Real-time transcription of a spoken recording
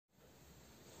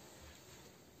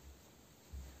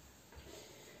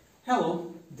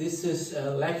Hello, this is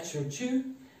lecture 2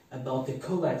 about the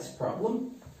Collatz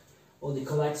problem, or the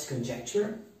Collatz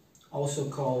conjecture, also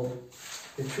called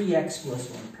the 3x plus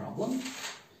 1 problem.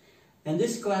 And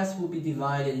this class will be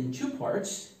divided in 2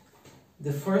 parts.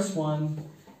 The first one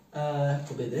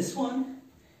will be this one,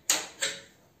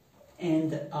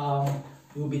 and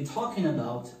we'll be talking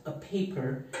about a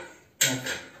paper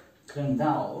of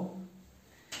Crandall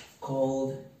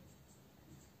called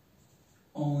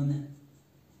On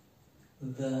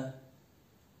the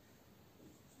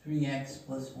 3x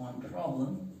plus 1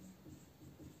 problem.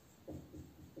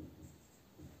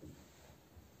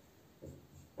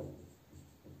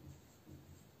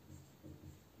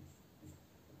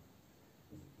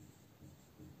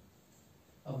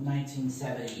 Of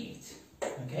 1978.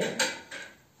 Okay,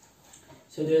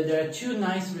 so there are 2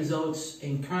 nice results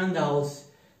in Crandall's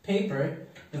paper.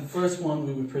 The first one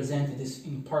we will present this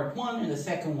in part 1, and the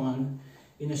second one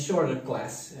in a shorter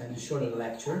class and a shorter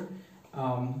lecture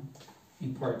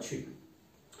in part 2.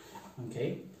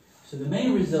 Okay, so the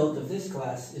main result of this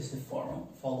class is the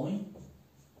following.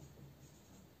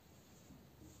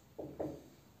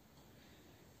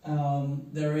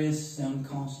 There is some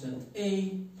constant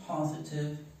A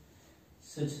positive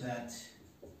such that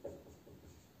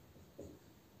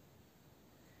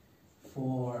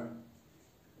for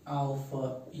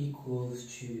alpha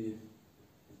equals to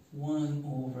 1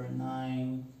 over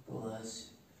 9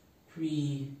 plus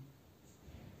 3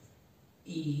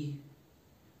 e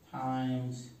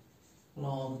times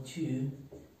log 2,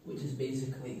 which is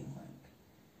basically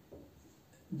like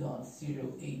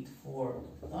 .084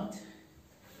 dot.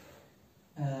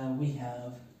 We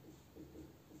have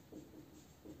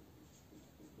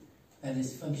that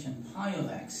is function pi of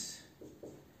x,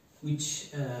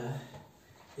 which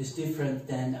is different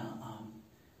than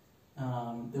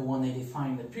the one I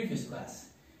defined in the previous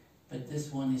class, but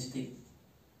this one is the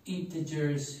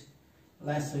integers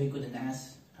less or equal than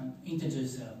s,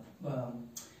 integers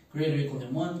greater or equal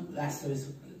than 1, less or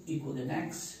equal than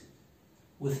x,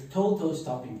 with total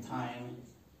stopping time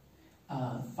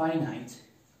finite.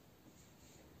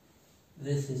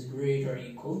 This is greater or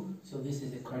equal, so this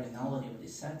is the cardinality of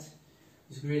this set,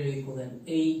 is greater or equal than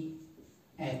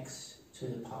ax to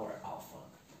the power alpha.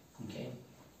 Okay,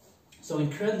 so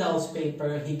in Crandall's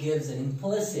paper he gives an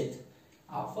implicit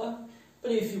alpha,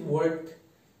 but if you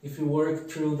work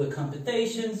through the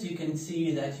computations, you can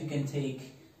see that you can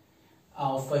take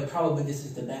alpha, probably this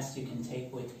is the best you can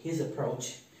take with his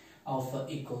approach. Alpha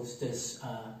equals this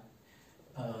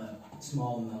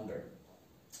small number.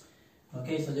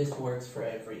 Okay, so this works for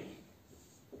every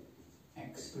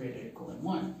x greater or equal than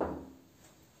 1.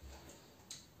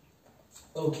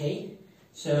 Okay,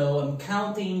 so I'm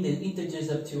counting the integers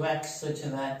up to x such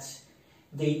that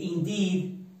they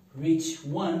indeed reach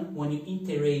 1 when you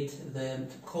iterate the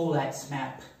Collatz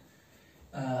map.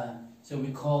 So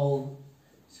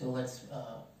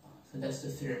that's the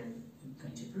theorem we're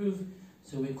going to prove.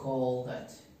 So we call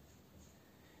that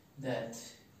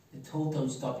the total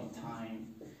stopping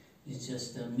time is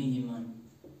just the minimum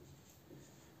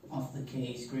of the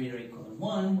case greater or equal than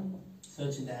 1,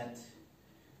 such that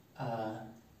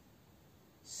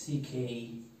ck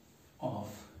of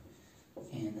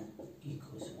n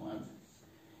equals 1.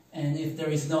 And if there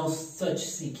is no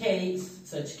such k,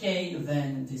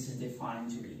 then this is defined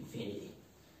to be infinity.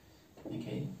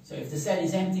 Okay, so if the set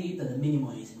is empty, then the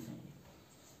minimum is infinity.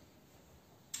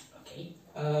 Okay.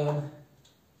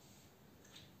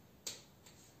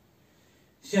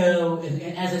 So,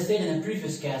 as I said in the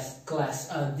previous class,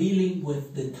 dealing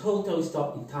with the total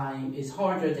stopping time is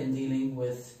harder than dealing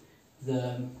with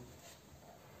the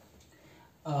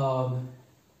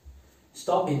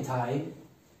stopping time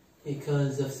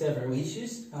because of several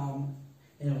issues, and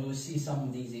we will see some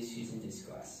of these issues in this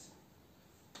class.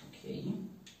 Okay.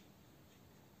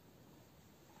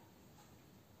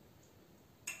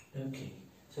 Okay,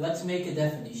 so let's make a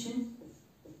definition.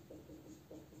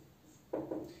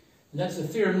 That's the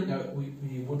theorem that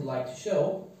we would like to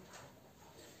show.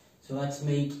 So let's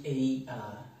make a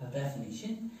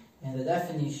definition, and the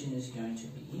definition is going to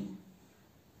be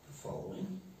the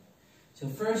following. So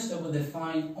first I will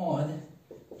define odd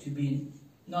to be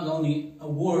not only a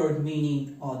word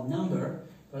meaning odd number,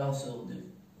 but also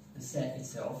the set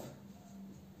itself.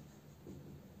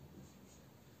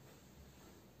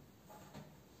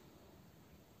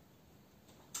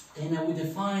 And I will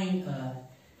define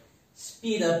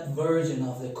speed up version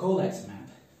of the Collatz map.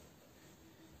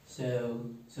 So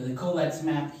the Collatz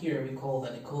map here, we call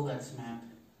that the Collatz map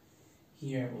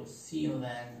here was C of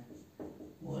n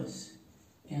was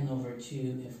n over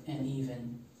 2 if n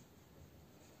even,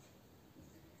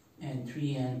 and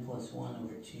 3n plus 1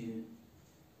 over 2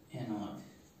 and odd.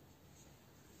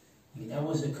 Okay, that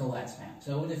was the Collatz map.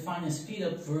 So I will define a speed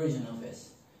up version of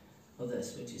this,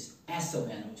 which is S of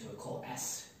n, which we'll call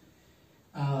S.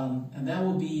 And that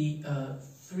will be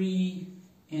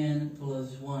 3n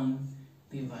plus 1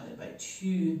 divided by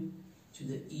 2 to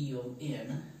the e of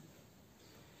n.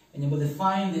 And then we'll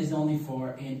define this only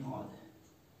for n odd.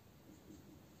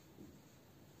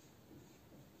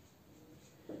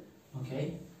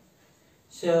 Okay?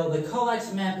 So the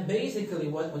Collatz map, basically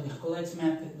what the Collatz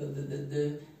map,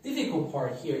 the difficult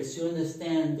part here is to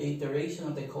understand the iteration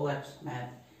of the Collatz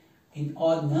map in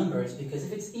odd numbers, because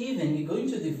if it's even, you're going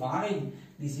to divide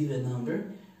this even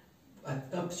number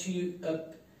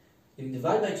you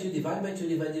divide by 2, divide by 2,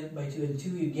 divide by 2,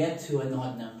 until you get to an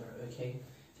odd number, okay?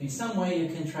 So in some way you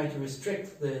can try to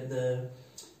restrict the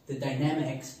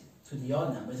dynamics to the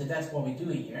odd numbers, and that's what we're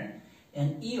doing here.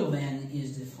 And E of n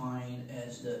is defined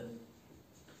as the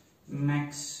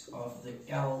max of the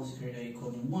L is greater or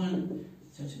equal to 1,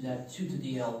 such that 2 to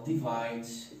the L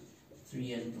divides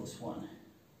 3n plus 1.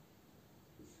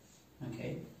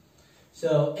 Okay,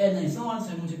 so n is on,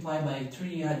 so I multiply by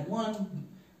 3 add 1,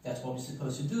 that's what we're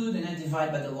supposed to do, then I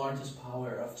divide by the largest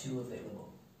power of 2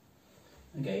 available.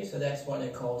 Okay, so that's what I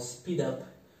call speed up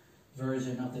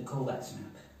version of the Collatz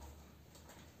map.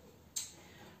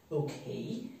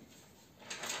 Okay,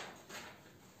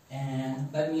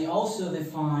 and let me also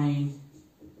define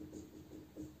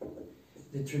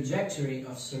the trajectory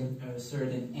of a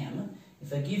certain m.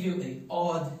 If I give you an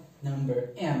odd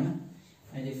number m,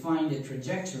 I define the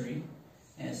trajectory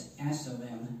as s of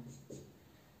m,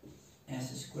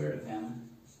 s squared of m,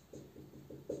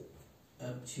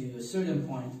 up to a certain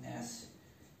point s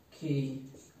k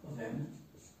of m,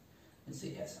 let's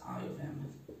say si of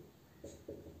m,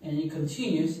 and it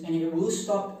continues, and it will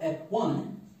stop at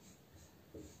 1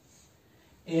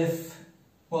 if,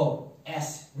 well,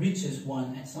 s reaches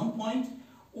 1 at some point,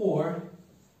 or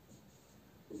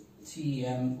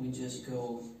tm we just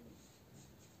go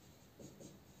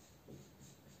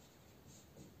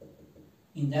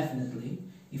indefinitely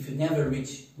if you never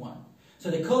reach 1. So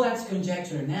the Collatz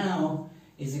conjecture now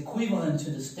is equivalent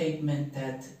to the statement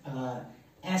that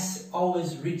S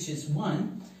always reaches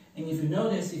 1, and if you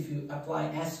notice, if you apply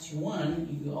S to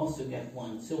 1, you also get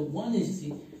 1. So 1 is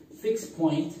the fixed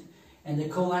point, and the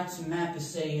Collatz map is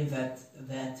saying that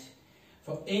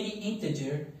for any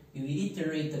integer, you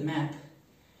iterate the map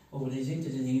over this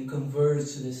integer and you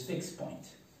converge to this fixed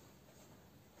point.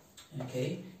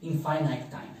 Okay, in finite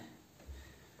time.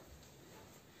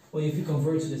 Well, if you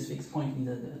converge to this fixed point in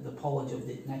the topology of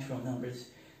the natural numbers,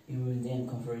 you will then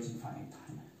converge in finite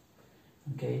time.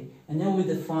 Okay, and then we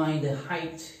define the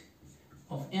height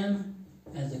of m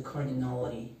as the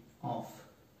cardinality of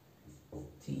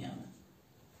Tm.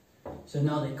 So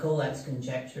now the Collatz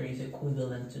conjecture is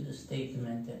equivalent to the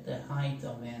statement that the height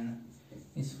of n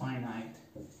is finite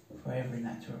for every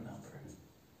natural number.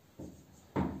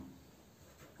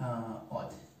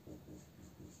 Odd.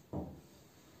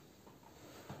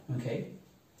 Okay,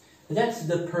 that's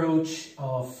the approach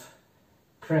of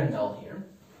Crandall here.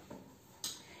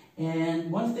 And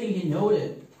one thing he note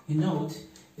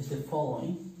is the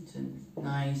following. It's a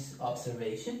nice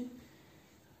observation,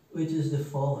 which is the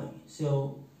following.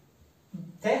 So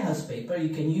Terra's paper,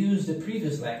 you can use the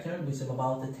previous lecture, which is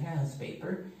about the Terra's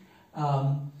paper.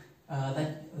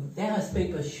 That Terra's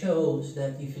paper shows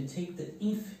that if you take the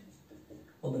inf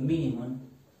or the minimum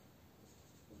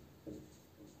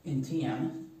in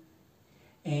Tm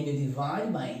and you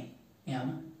divide by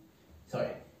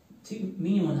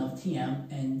minimum of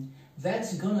Tm, and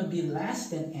that's gonna be less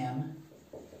than m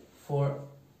for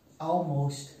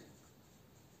almost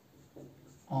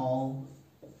all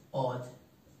odd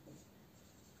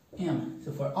m.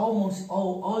 So for almost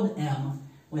all odd m,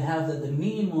 we have that the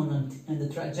minimum and the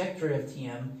trajectory of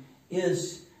Tm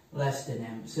is less than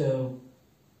m. So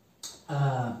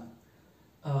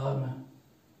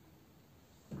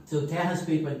so Terra's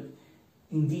paper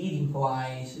indeed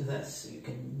implies this. You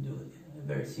can do it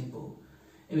very simple.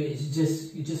 I mean, it's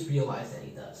just, you just realize that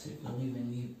it does. You don't even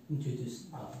need to introduce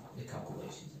the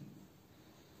calculations.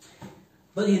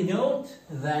 But you note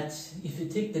that if you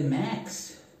take the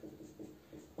max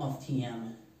of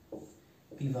Tm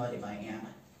divided by m,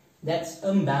 that's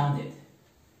unbounded.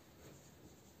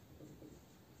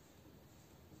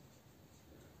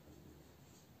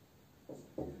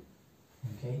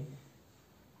 Okay?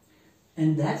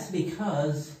 And that's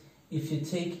because if you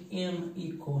take m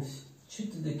equals 2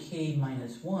 to the k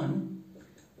minus 1,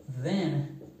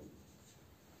 then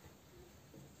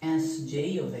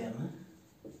Sj of m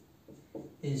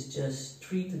is just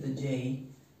 3 to the j,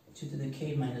 2 to the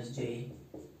k minus j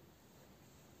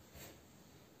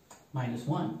minus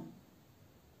 1.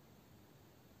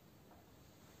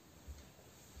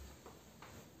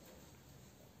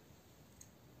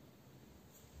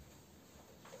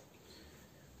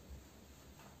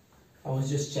 I was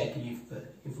just checking if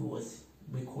it was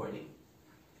recording.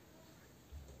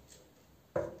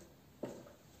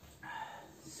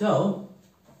 So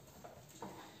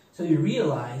you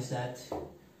realize that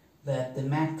the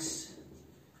max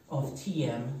of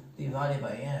Tm divided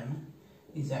by m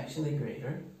is actually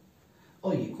greater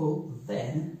or equal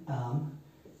than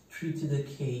 3 to the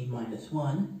k minus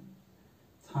 1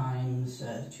 times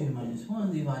 2 minus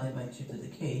 1 divided by 2 to the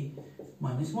k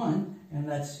minus 1, and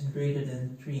that's greater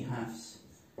than 3/2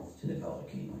 to the power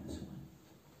k minus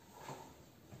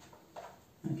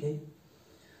 1. Okay?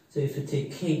 So if you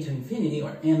take k to infinity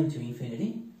or m to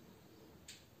infinity,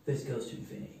 this goes to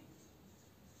infinity.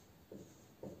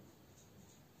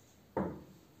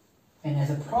 And as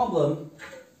a problem,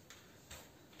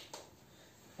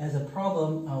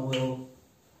 I will,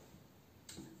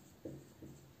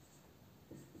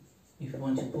 if you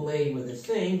want to play with the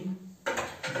same,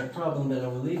 the problem that I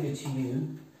will leave it to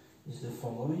you is the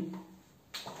following.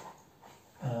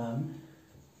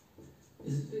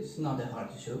 It's not that hard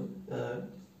to show.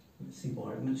 Simple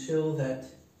argument. Show that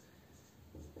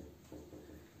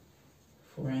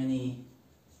for any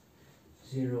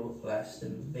 0 less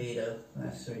than beta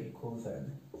less or equal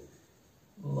than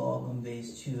log on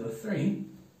base 2 of 3,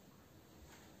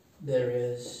 there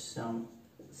is some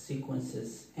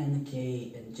sequences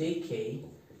nk and jk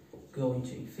going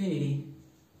to infinity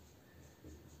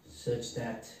such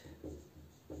that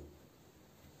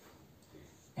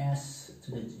s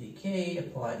to the jk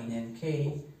applied in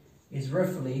nk is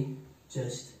roughly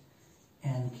just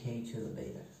nk to the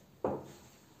beta.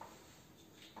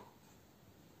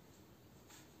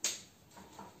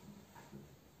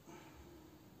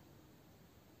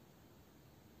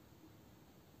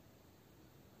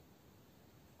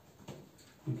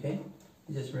 Okay,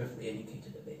 just roughly nk to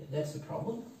the beta. That's the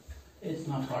problem. It's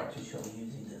not hard to show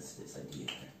using this idea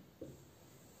here.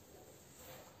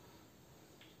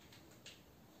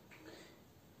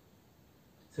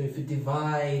 So if you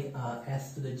divide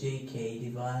s to the jk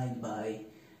divide by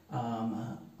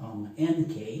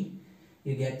nk,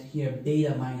 you get here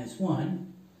beta minus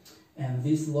 1, and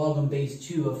this log on base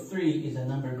 2 of 3 is a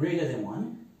number greater than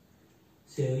 1.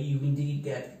 So you indeed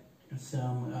get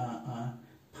some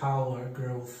power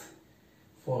growth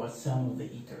for some of the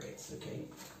iterates, okay?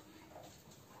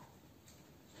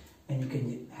 And you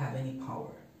can have any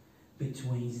power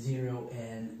between 0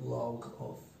 and log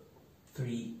of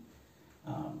 3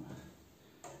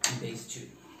 base 2,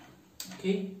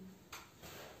 okay?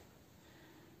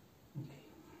 Okay.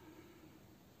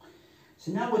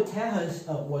 So now what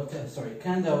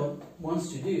Crandall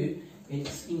wants to do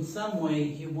is, in some way,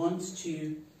 he wants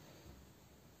to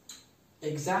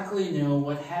exactly know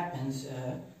what happens,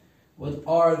 what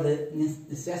are the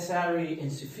necessary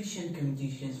and sufficient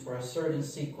conditions for a certain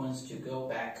sequence to go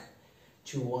back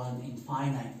to 1 in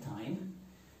finite time.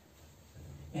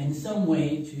 And in some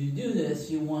way to do this,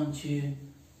 you want to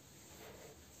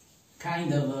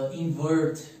kind of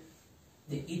invert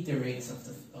the iterates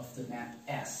of the map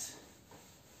S.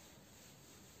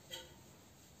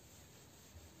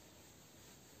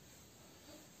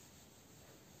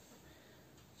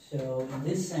 So in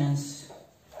this sense,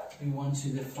 we want to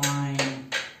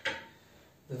define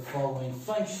the following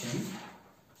function.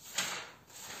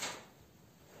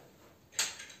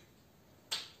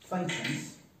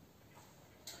 Functions.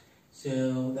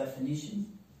 So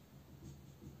definition.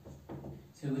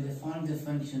 So we define the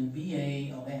function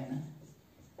BA of n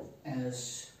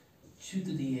as 2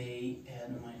 to the a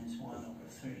n minus 1 over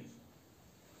 3.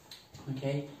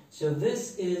 Okay, so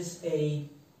this is a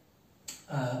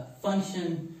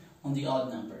function on the odd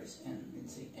numbers, and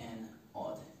let's say n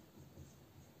odd.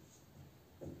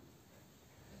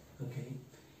 Okay,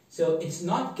 so it's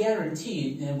not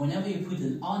guaranteed that whenever you put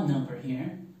an odd number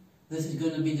here, this is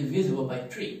going to be divisible by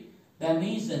 3. That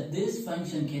means that this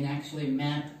function can actually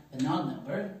map an odd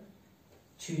number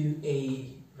to a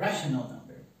rational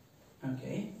number.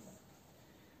 Okay,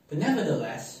 but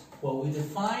nevertheless, well, we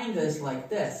define this like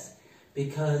this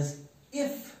because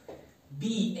if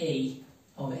BA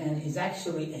of n is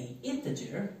actually an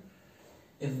integer,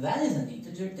 if that is an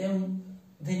integer, then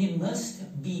it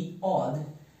must be odd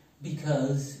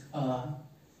because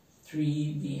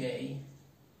 3BA.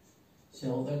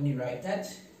 So let me write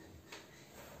that.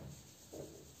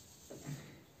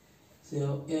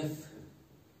 So if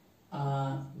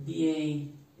BA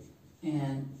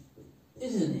n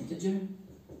is an integer,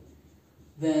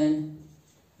 then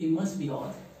it must be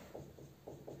odd.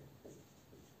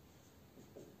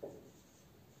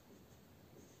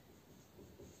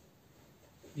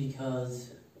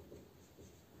 because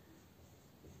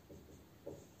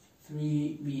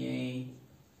 3ba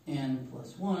n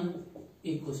plus 1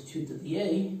 equals 2 to the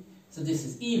a. So this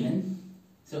is even.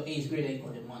 So a is greater than or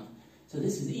equal to 1. So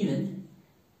this is even.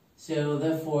 So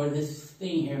therefore this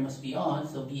thing here must be odd.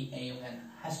 So ba of n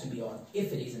has to be odd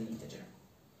if it is an integer.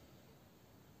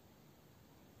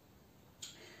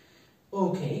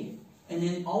 Okay. And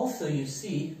then also you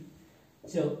see,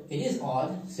 so it is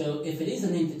odd. So if it is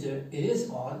an integer, it is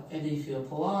odd. And if you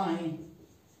apply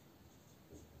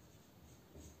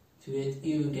to it,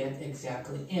 you get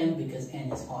exactly n because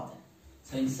n is odd.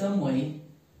 So in some way,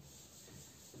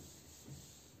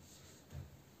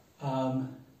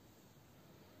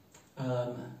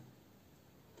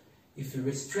 if you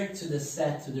restrict to the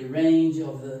set, to the range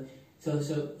of the,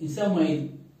 so in some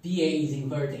way, BA is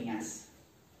inverting S.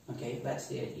 Okay, that's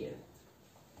the idea.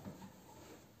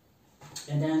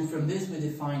 And then from this we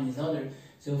define this other.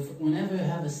 So whenever you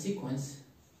have a sequence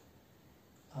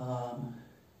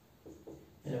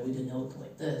that we denote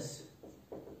like this.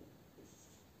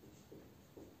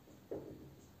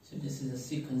 So this is a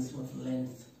sequence with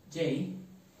length j.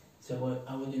 So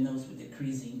I will denote with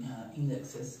decreasing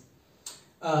indexes.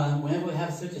 Whenever we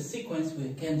have such a sequence,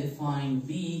 we can define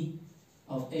b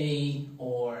of a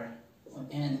or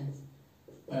n,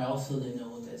 where I also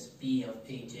denote as b of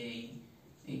aj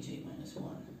minus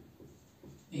 1,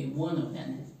 a1 of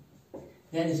n.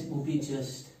 That will be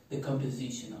just the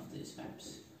composition of these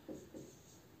maps.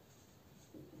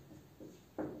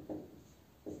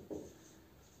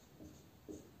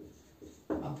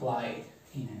 Applied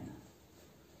in n.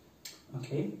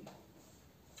 Okay?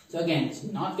 So again, it's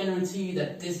not guaranteed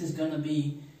that this is going to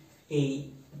be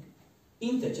a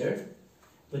integer,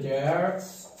 but there are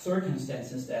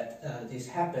circumstances that this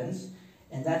happens,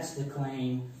 and that's the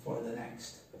claim for the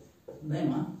next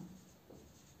lemma.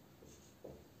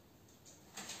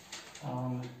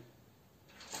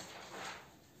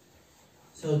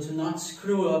 So to not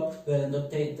screw up the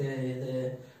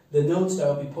notes that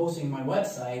I'll be posting on my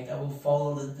website, I will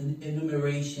follow the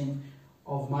enumeration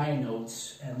of my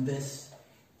notes, and this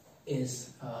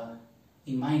is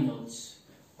in my notes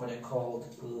what I called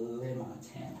lemma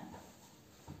 10.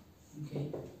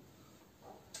 Okay.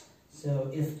 So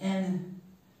if n,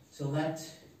 so let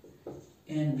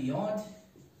n be odd,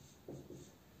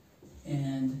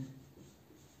 and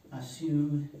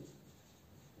assume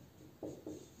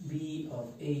b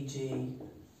of aj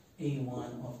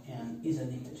a1 of n is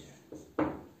an integer.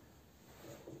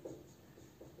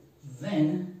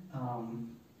 Then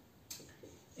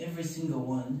every single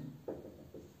one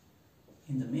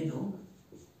in the middle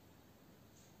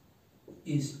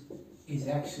is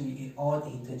actually an odd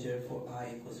integer for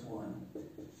I equals 1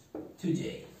 to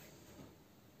j.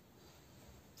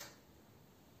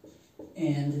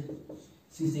 And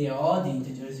since they are odd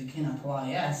integers, you can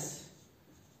apply s.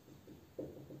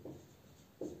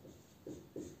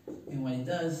 And what it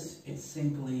does, it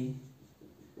simply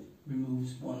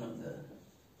removes one of the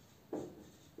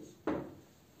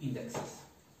indexes.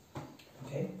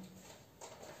 Okay?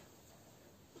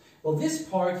 Well, this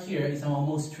part here is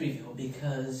almost trivial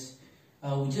because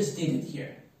we just did it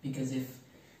here. Because if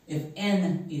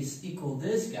n is equal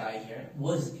this guy here,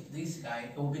 was this guy,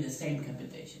 it will be the same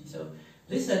computation. So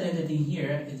this identity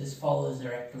here, it just follows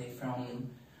directly from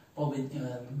what we,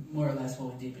 more or less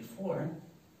what we did before.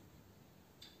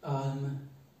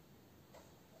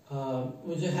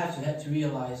 We just have to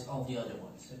realize all the other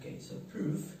ones. Okay, so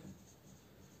proof.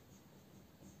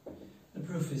 The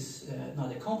proof is not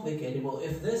that complicated. Well,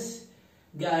 if this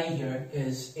guy here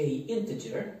is a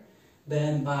integer,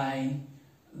 then by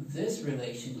this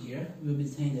relation here, we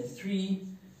obtain that 3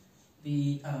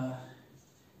 b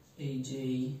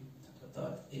aj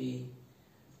dot a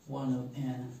 1 of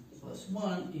n plus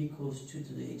 1 equals 2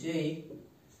 to the aj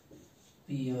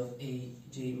b of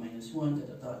aj minus 1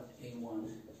 dot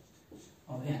a1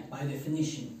 of n, by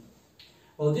definition.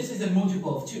 Well, this is a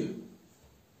multiple of 2.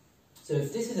 So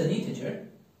if this is an integer,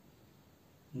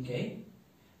 okay,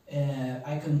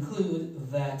 I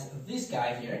conclude that this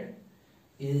guy here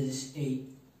is a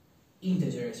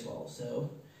integer as well.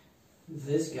 So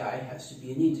this guy has to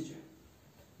be an integer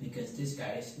because this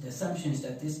guy is, the assumption is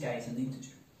that this guy is an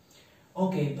integer.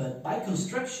 Okay, but by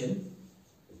construction,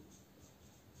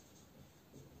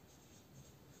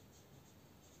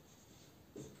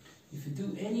 if you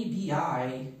do any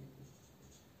bi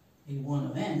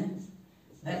a1 of n,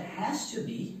 that has to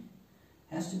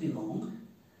belong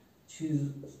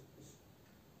to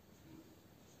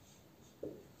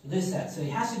this set. So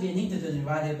it has to be an integer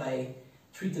divided by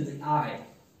 3 to the I.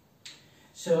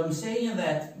 So I'm saying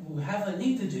that we have an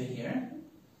integer here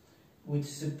which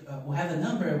we have a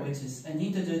number which is an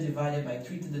integer divided by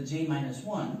 3 to the j minus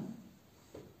 1.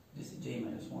 This is j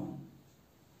minus 1.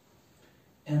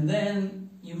 And then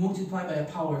you multiply by a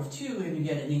power of 2 and you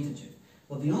get an integer.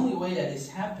 Well, the only way that this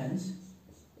happens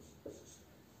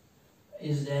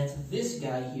is that this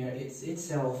guy here is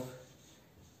itself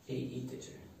a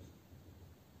integer.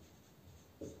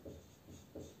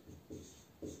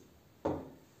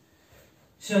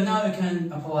 So now we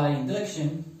can apply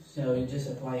induction. So you just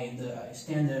apply the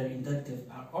standard inductive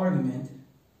argument.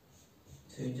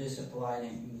 So you just apply the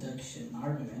induction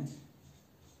argument,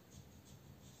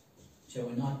 which I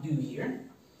will not do here.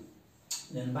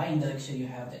 Then by induction you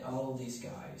have all these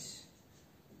guys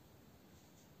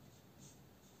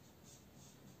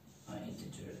are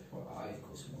integer for I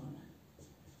equals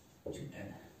 1 to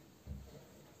n.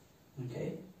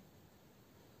 Okay?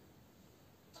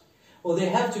 Well, they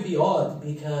have to be odd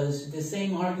because the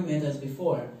same argument as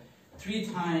before. 3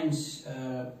 times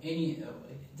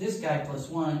this guy plus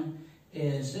 1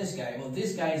 is this guy. Well,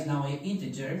 this guy is now an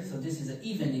integer, so this is an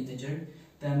even integer.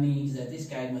 That means that this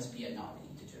guy must be an odd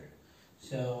integer.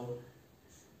 So,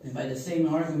 and by the same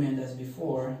argument as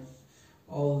before,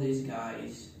 all these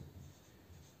guys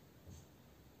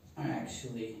are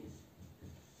actually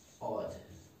odd.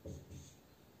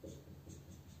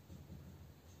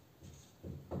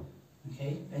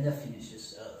 Okay, and that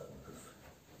finishes the proof.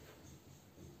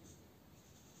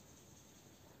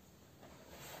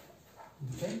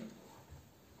 Okay.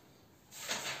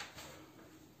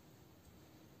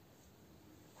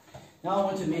 Now I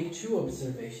want to make 2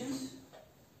 observations.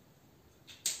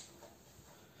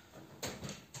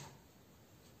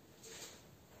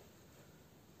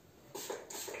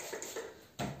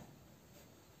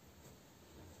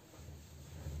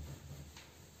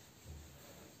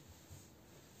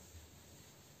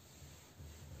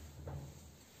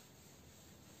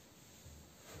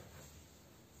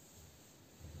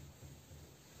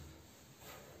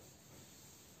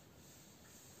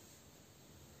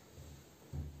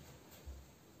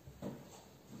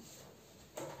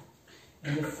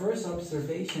 And the first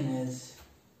observation is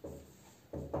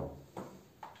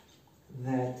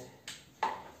that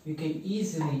you can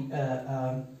easily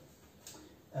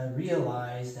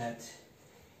realize that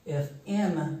if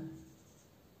m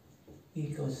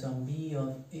equals some b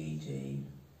of aj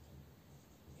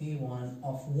a1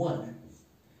 of 1,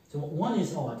 so 1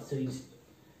 is odd, so it's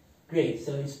great,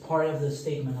 so it's part of the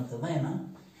statement of the lemma.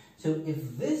 So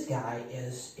if this guy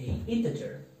is an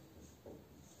integer,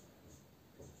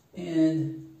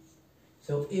 and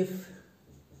so if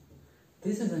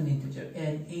this is an integer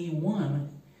and a1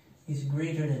 is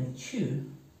greater than 2,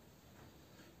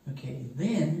 okay,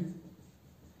 then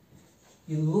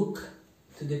you look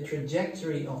to the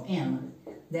trajectory of m,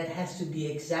 that has to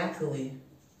be exactly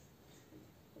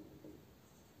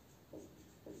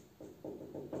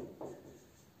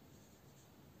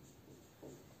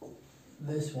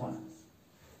this one.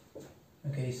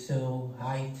 Okay, so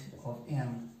height of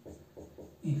m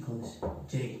equals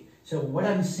j. So what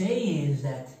I'm saying is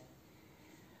that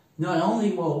not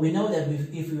only, well, we know that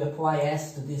if we apply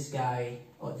s to this guy,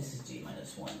 oh, this is j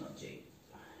minus 1, not j.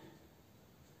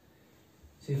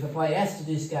 So if you apply s to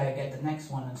this guy, I get the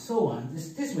next one, and so on.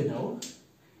 This we know.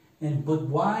 But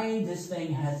why this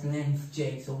thing has length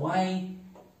j? So why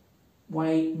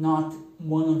not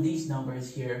one of these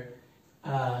numbers here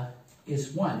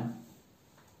is 1?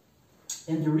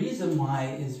 And the reason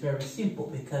why is very simple,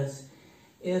 because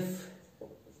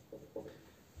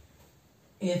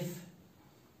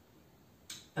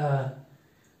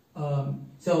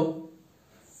so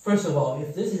first of all,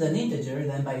 if this is an integer,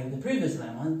 then by the previous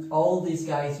lemma, all these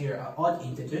guys here are odd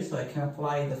integers, so I can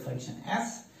apply the function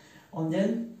s on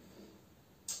them.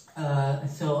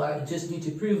 So I just need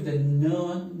to prove that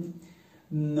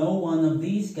no one of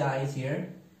these guys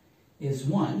here is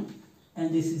 1,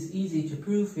 and this is easy to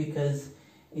prove because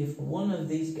if one of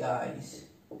these guys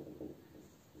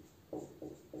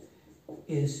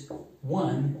is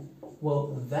 1, well,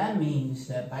 that means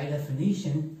that by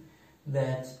definition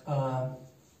that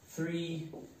 3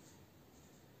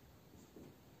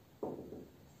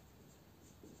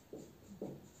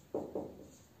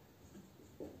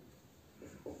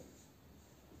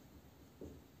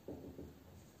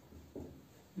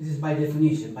 this is by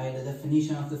definition, by the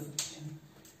definition of the function,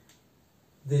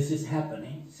 this is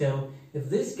happening. So if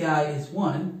this guy is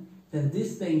 1, then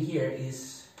this thing here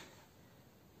is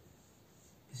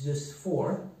just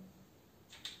 4.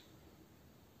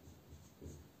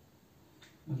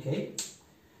 Okay,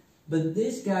 but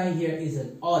this guy here is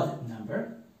an odd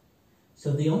number,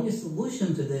 so the only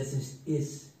solution to this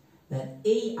is that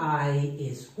ai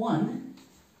is 1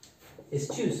 is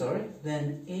 2, sorry,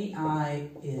 then AI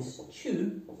is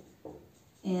 2,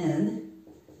 and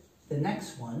the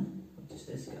next one, which is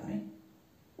this guy,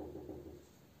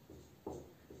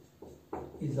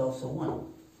 is also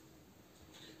 1.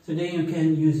 So then you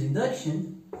can use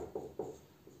induction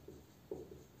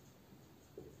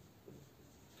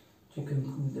to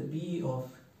conclude the B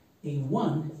of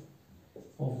A1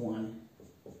 of 1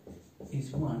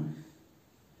 is 1.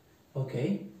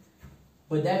 Okay,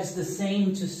 but that's the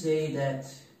same to say that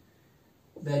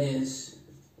that is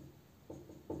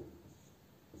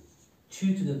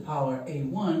 2 to the power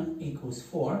A1 equals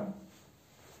 4,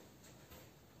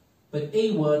 but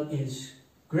A1 is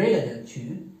greater than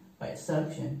 2 by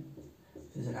assumption.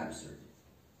 This is an absurd.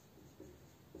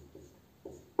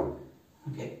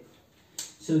 Okay,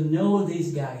 so know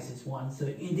these guys is 1. So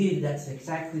indeed, that's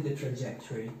exactly the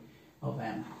trajectory of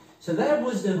M. So that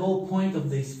was the whole point of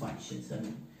these functions. I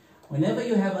mean, whenever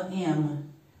you have an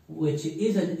M, which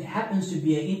happens to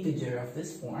be an integer of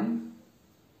this form,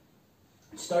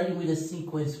 starting with a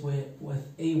sequence with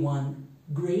A1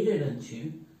 greater than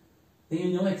 2, then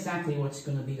you know exactly what's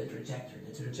going to be the trajectory.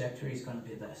 The trajectory is going to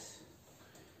be this.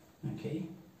 Okay.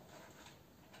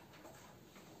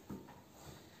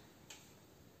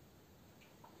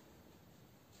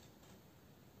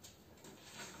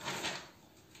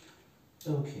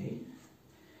 Okay.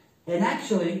 And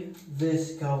actually,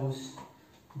 this goes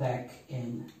back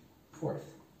and forth.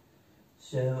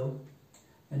 So,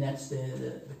 and that's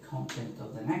the content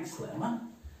of the next lemma.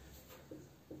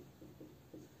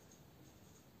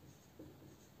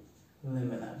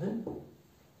 Lemma 11.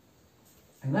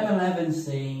 And lemma 11 is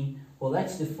saying, well,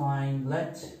 let's define,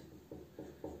 let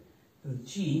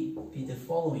G be the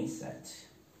following set.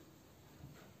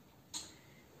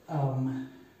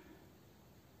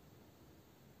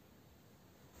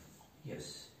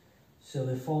 Yes, so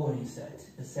the following set,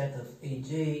 a set of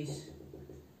AJs,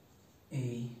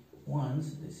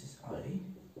 A1s, this is I,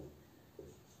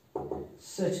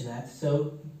 such that,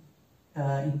 so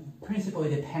in principle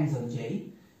it depends on J,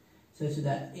 such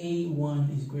that A1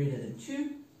 is greater than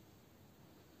 2,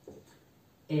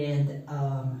 and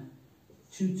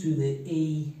 2 to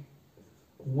the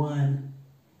A1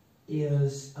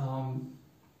 is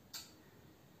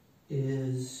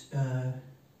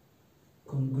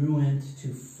congruent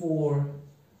to 4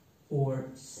 or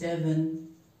 7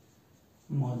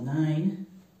 mod 9.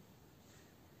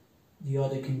 The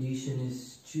other condition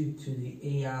is 2 to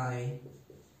the AI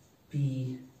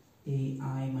B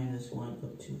AI minus 1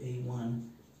 up to A1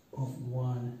 of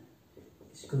 1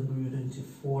 is congruent to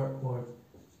 4 or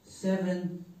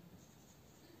 7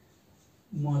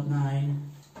 mod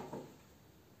 9,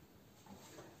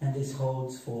 and this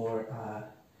holds for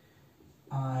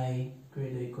I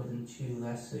greater or equal than 2,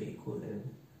 less or equal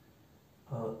than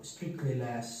strictly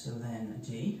less than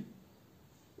J.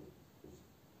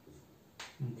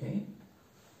 Okay,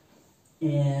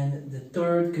 and the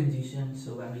third condition,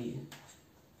 so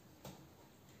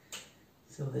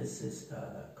this is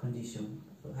a condition,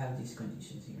 we'll have these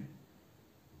conditions here.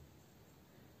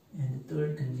 And the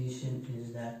third condition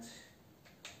is that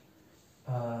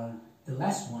the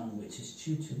last one, which is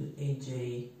 2 to the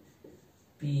AJ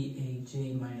B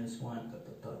AJ minus 1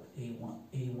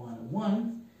 A1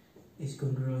 1 is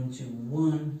congruent to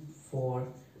 1, 4,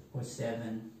 or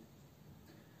 7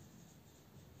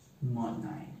 mod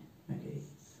 9. Okay.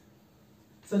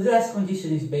 So the last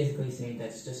condition is basically saying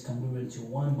that's just congruent to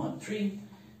 1 mod 3,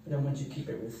 but I want to keep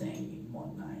everything in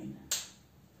mod 9.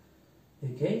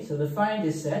 Okay, so define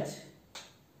this set.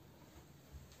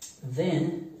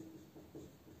 Then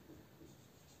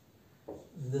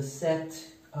the set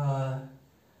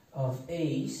of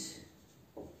A's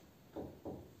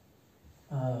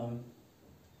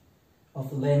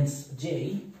of length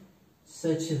J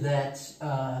such that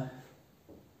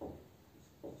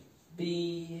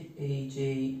B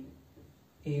AJ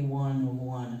A1 of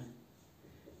 1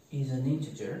 is an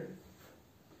integer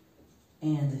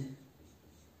and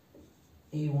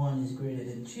A1 is greater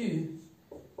than 2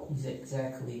 is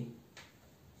exactly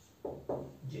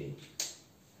J.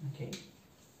 Okay.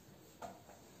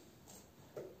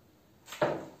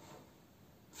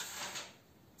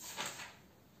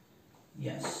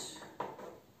 Yes.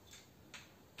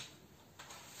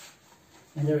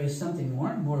 And there is something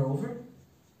more, moreover.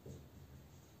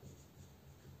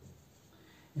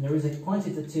 And there is a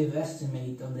quantitative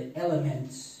estimate on the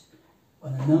elements,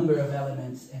 on the number of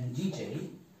elements and DJ,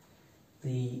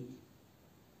 the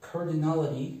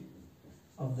cardinality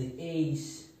of the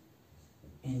A's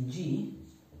and G,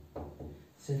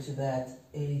 such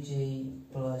that AJ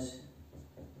plus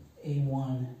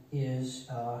A1 is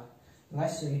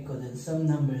less or equal than some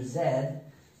number Z,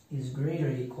 is greater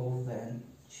or equal than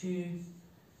 2z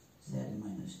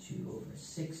minus 2 over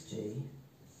 6j,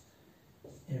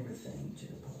 everything to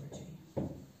the power j.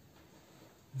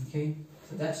 Okay,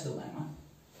 so that's the lemma.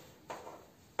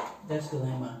 That's the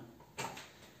lemma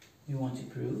we want to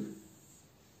prove.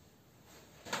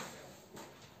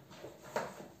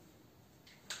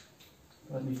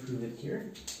 Let me prove it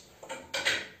here.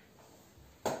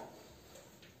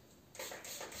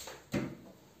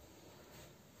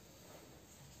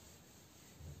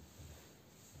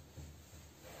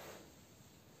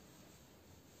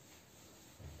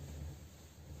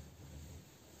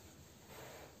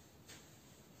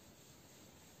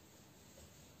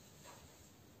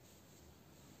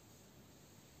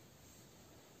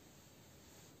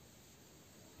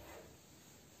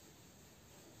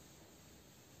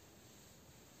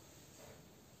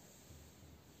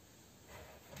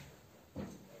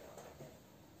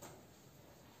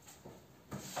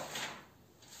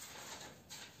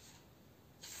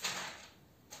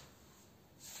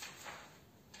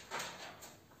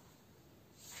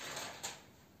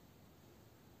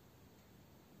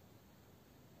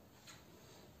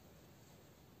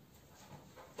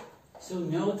 So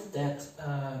note that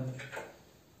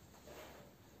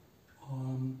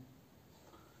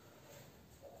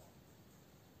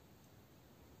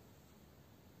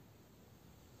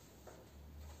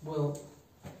well,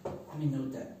 let me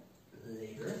note that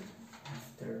later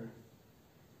after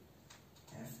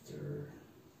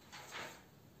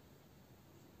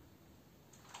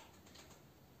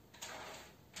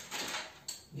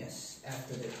yes,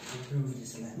 after we prove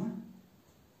this lemma.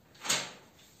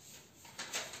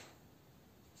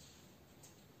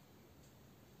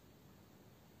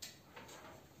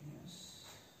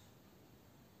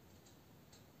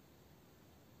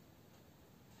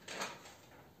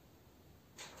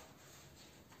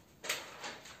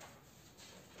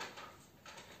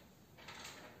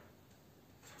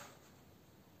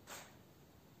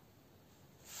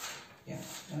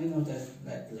 I know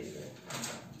that later. I'm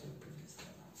going to prove this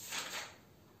lemma.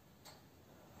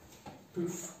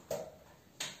 Proof.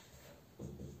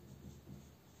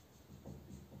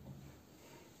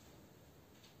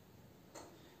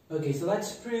 Okay, so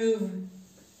let's prove.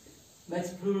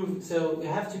 So we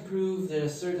have to prove that a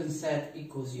certain set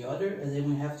equals the other, and then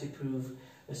we have to prove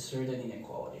a certain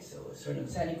inequality. So a certain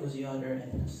set equals the other,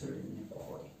 and a certain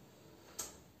inequality.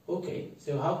 Okay,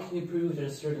 so how can we prove that a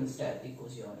certain set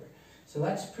equals the other? So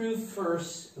let's prove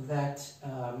first that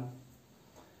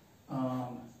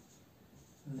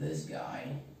this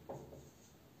guy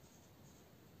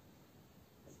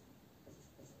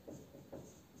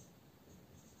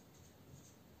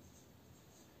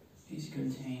is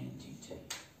contained in Gt.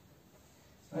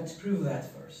 So let's prove that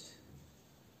first.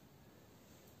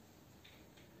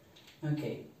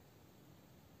 Okay.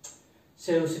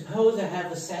 So suppose I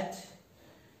have a set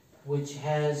which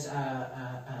has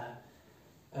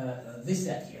this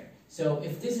set here. So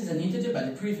if this is an integer by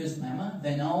the previous lemma,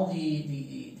 then all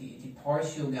the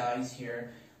partial guys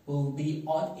here will be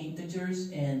odd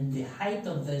integers, and the height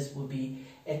of this will be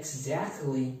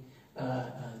exactly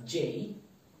j.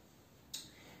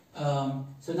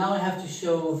 So now I have to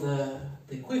show the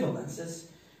equivalences.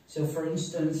 So for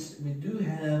instance, we do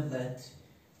have that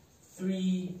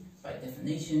 3 by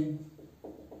definition,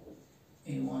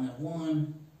 a1 of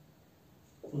 1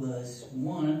 plus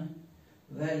 1,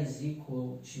 that is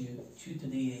equal to 2 to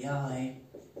the ai,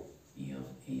 e of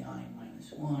ai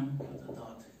minus 1,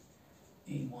 dot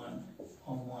a1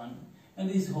 of 1, and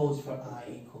this holds for I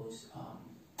equals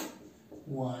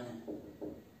 1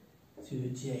 to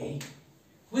j.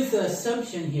 With the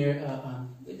assumption here,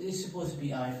 it is supposed to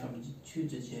be I from 2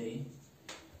 to j,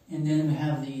 and then we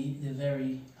have the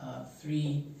very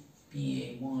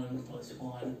 3ba1 plus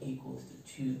 1 equals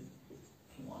to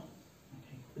 2a1.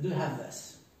 Okay, we do have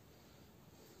this.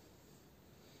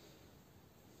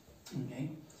 Okay,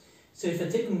 so if I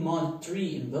take mod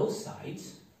 3 in both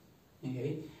sides,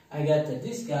 okay, I got that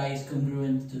this guy is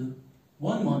congruent to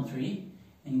 1 mod 3,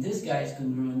 and this guy is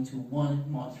congruent to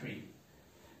 1 mod 3.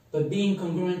 But being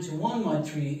congruent to 1 mod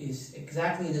 3 is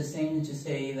exactly the same to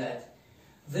say that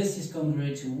this is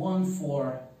congruent to 1,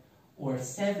 4, or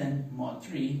 7 mod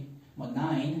 3, mod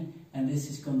 9, and this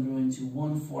is congruent to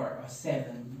 1, 4, or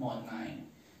 7 mod 9.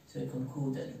 So I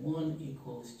conclude that 1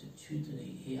 equals to 2 to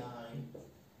the ai,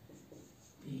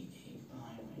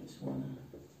 b8I minus 1,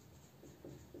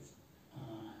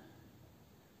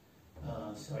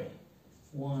 sorry,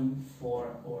 1,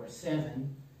 4, or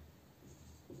 7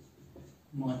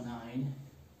 mod 9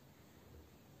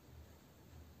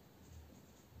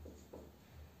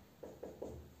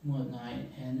 mod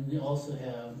 9, and we also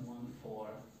have 1, 4,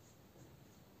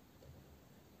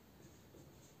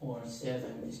 or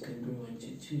 7 is congruent to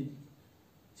 2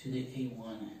 to the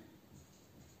A1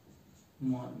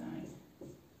 mod 9.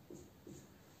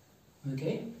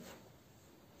 Okay?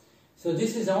 So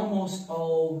this is almost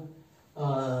all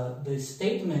the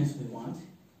statements we want,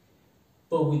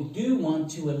 but we do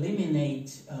want to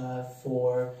eliminate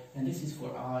for, and this is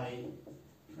for I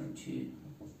from 2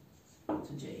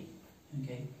 to j.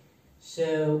 Okay?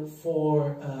 So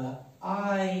for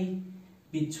I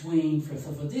between, for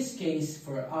this case,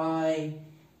 for I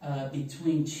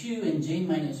between 2 and j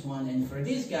minus 1, and for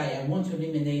this guy, I want to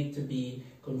eliminate to be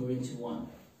congruent to 1.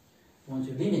 I want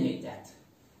to eliminate that.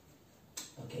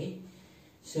 Okay?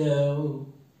 So,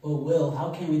 oh well,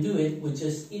 how can we do it? We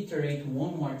just iterate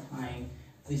one more time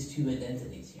these two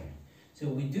identities here. So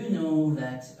we do know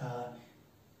that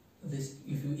this,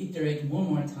 if you iterate one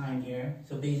more time here,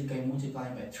 so basically I'm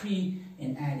multiplying by 3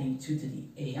 and adding 2 to the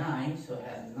AI, so I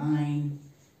have 9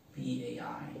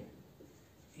 BAI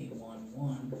A1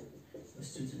 1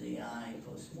 plus 2 to the AI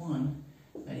plus 1,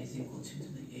 that is equal to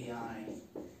the AI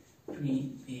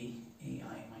 3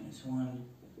 BAI minus 1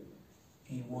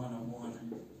 A1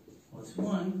 1 plus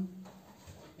 1,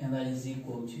 and that is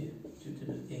equal to 2 to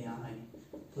the AI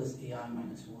plus AI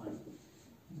minus 1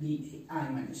 BAI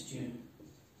minus 2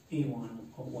 A1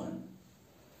 of 1.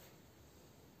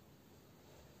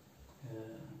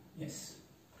 Yes,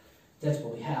 that's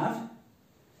what we have.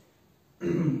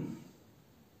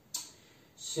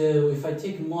 So if I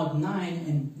take mod 9,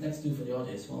 and let's do for the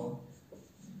other as well.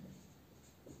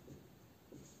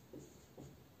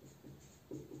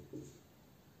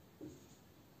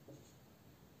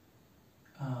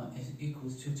 Is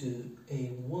equals 2 to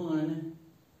A1.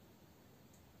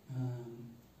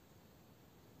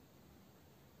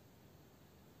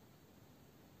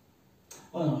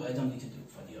 Oh no, I don't need to do it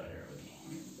for the other. Okay.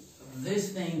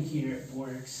 This thing here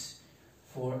works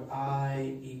for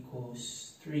I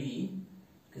equals 3,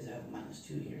 because I have minus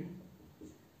 2 here,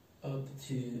 up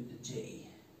to j.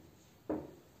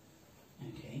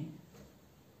 Okay.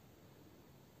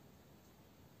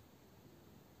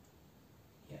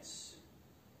 Yes.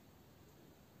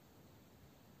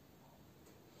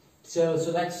 So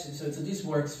this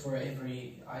works for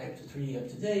every I up to 3 up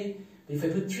to j. But if I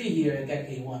put 3 here, I get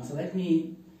A1. So let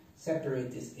me separate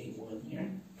this A1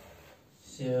 here.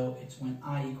 So it's when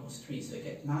I equals 3. So I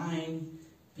get 9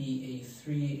 BA3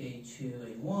 A2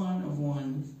 A1 of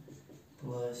 1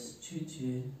 plus 2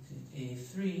 to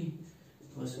A3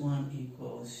 plus 1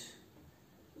 equals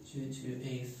 2 to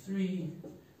A3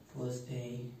 plus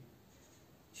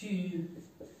A2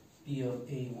 B of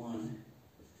A1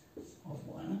 of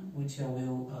 1, which I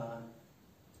will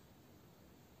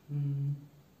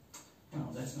no,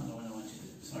 that's not what I want to do,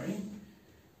 sorry.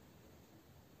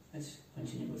 Let's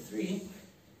continue with 3.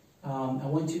 I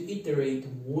want to iterate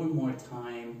one more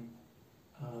time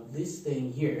this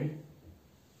thing here.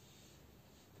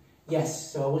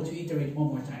 Yes, so I want to iterate one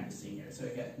more time this thing here. So I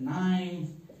got 9,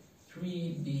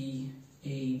 3b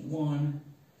a1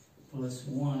 plus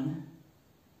 1.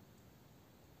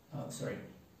 Oh, sorry.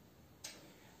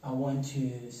 I want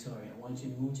to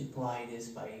multiply this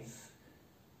by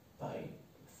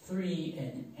 3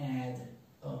 and add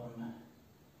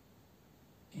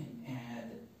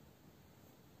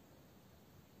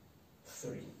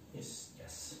 3.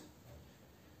 Yes.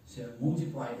 So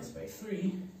multiply this by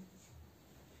 3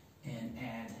 and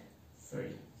add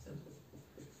 3. So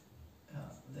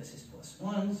this is plus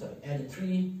 1. So I added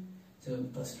 3. So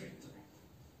plus 3.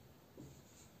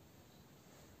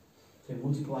 So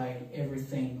multiply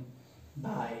everything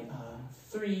by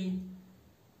 3.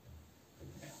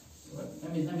 So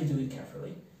let me do it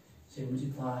carefully. So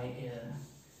multiply.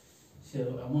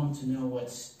 So I want to know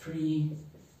what's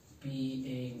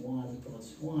 3BA1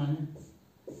 plus 1.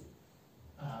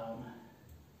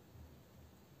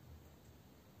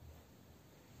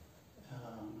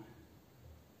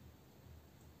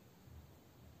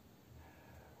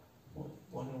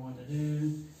 What I want to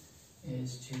do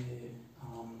is to I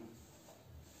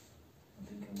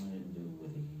think I want to do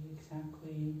with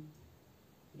exactly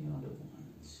the other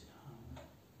ones.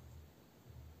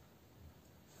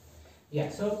 Yeah,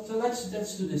 so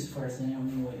let's do this first, and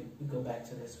then we go back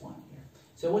to this one here.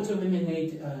 So I want to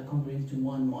eliminate congruent to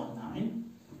 1 mod 9.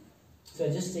 So I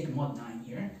just take mod 9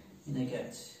 here, and I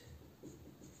get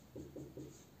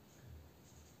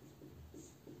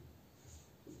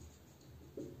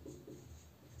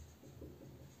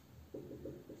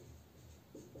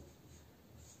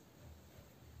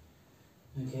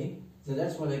okay, so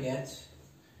that's what I get,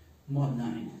 mod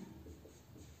 9.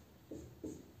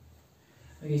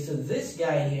 Okay, so this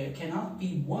guy here cannot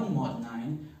be 1 mod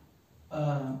 9.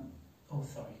 Oh,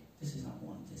 sorry, this is not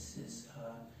 1. This is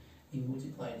you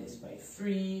multiply this by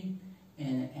 3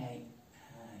 and add,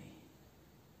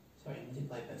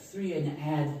 multiply by 3 and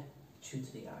add 2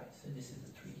 to the I. So this is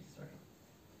the 3,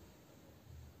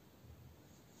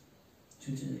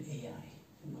 2 to the AI.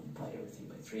 And multiply everything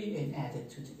by 3 and add it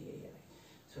 2 to the AI.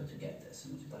 So to get this,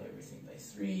 multiply everything by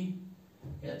 3,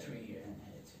 get 3 here and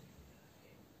add it to the AI.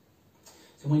 Okay.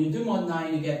 So when you do mod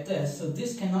 9, you get this. So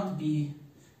this cannot be,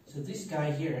 so this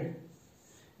guy here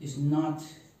is not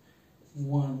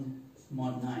 1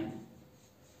 mod 9.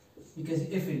 Because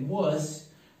if it was,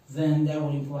 then that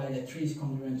would imply that 3 is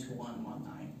congruent to 1 mod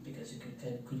 9, because you could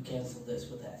cancel this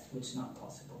with that, which is not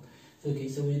possible. So, okay,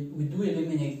 so we do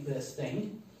eliminate this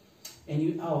thing.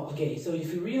 And so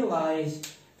if you realize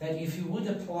that if you would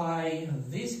apply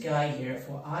this guy here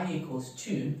for I equals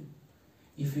 2,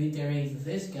 if you iterate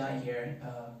this guy here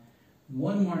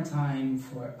one more time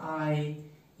for I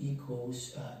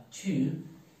equals 2,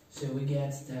 so we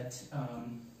get that, so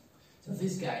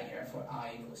this guy here for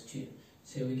I equals 2,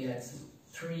 so we get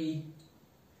 3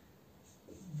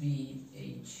 B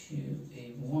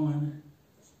A2 A1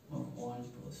 of 1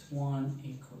 plus 1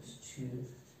 equals 2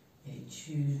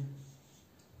 A2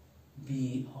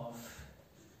 B of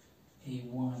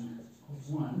A1 of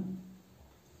 1.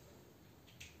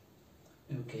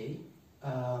 Okay.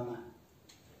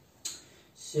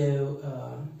 So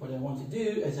what I want to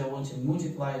do is I want to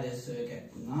multiply this, so I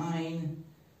get 9.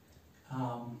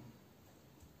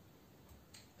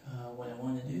 What I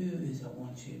want to do is I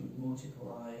want to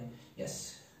multiply,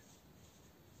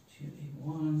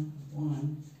 2A1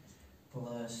 1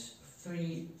 plus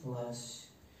 3 plus,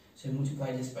 so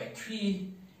multiply this by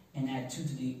 3 and add 2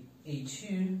 to the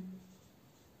A2.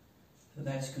 So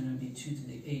that's going to be 2 to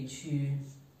the A2,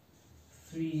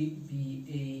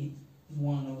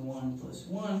 3BA1 of 1 plus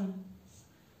 1.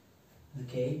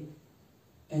 Okay.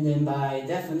 And then by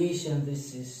definition,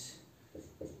 this is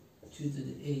 2 to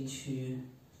the A2,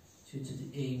 2 to the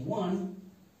A1.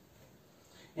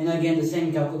 And again, the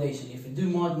same calculation. If you do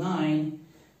mod 9,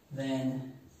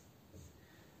 then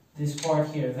this part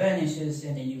here vanishes,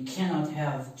 and then you cannot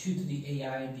have 2 to the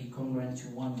AI be congruent to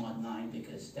 1 mod 9,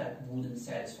 because that wouldn't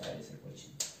satisfy this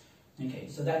equation. Okay,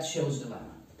 so that shows the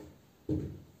lemma.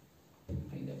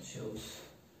 Okay, that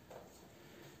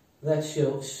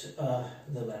shows the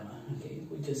lemma. Okay,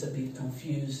 we're just a bit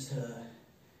confused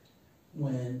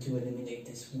when to eliminate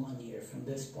this 1 here from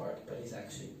this part, but it's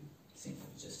actually simple,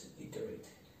 just iterate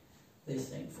this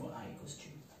thing for I equals 2.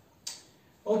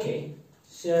 Okay,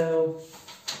 so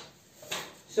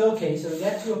we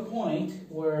get to a point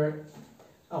where,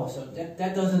 so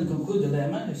that doesn't conclude the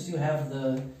lemma. You still have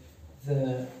the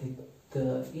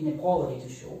inequality to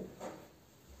show.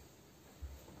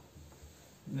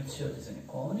 Let's show this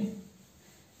inequality,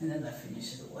 and then that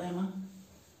finishes the lemma.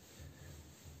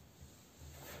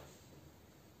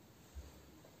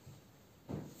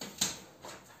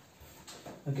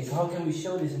 Okay, so how can we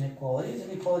show this inequality? This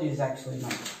inequality is actually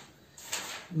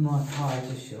not hard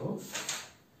to show.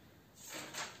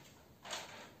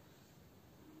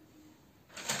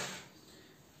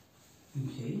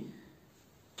 Okay.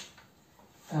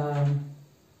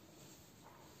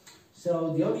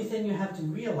 So the only thing you have to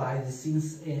realize is,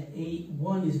 since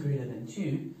A1 is greater than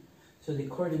 2, so the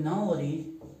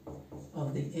cardinality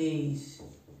of the A's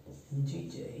in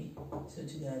GJ,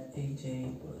 such that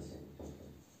AJ plus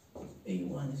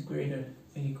A1 is greater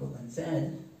or equal than Z,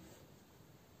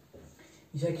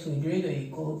 is actually greater or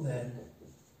equal than,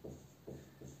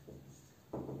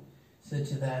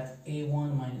 such that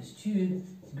A1 minus 2 is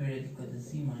greater or equal to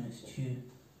Z minus 2.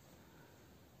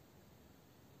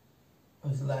 Oh,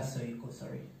 it's less or equal,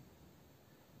 sorry.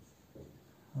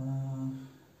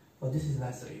 This is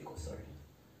less or equal, sorry.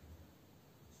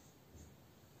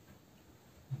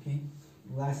 Okay,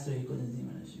 less or equal than Z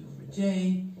minus 2 over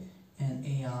J, and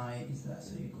AI is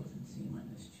less or equal than Z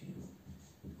minus 2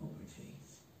 over J.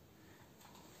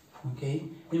 Okay,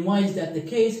 and why is that the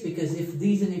case? Because if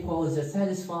these inequalities are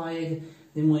satisfied,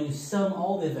 then when you sum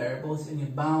all the variables and you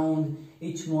bound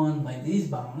each one by these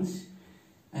bounds,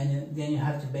 and then you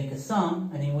have to make a sum,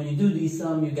 and then when you do this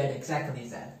sum, you get exactly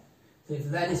that. So if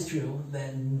that is true,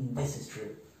 then this is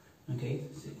true. Okay,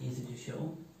 so easy to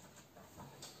show.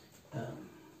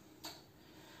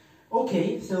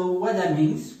 Okay, so what that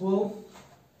means? Well,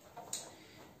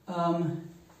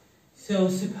 so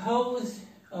suppose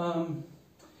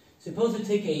we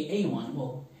take a A1.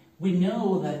 Well, we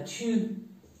know that 2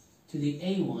 to the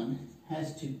A1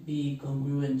 has to be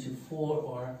congruent to 4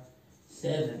 or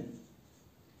 7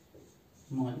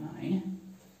 mod 9.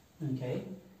 Okay,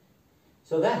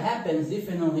 so that happens if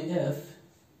and only if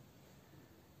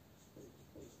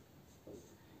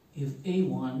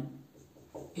A1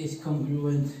 is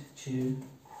congruent to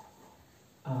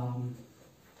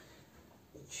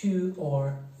 2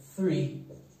 or 3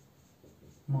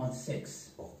 mod 6.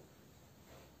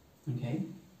 Okay,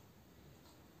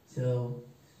 so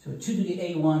 2 to the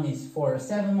A1 is 4 or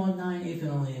 7 mod 9, if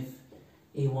and only if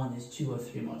A1 is 2 or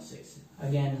 3 mod 6.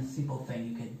 Again, a simple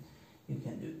thing you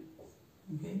can do.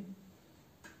 Okay.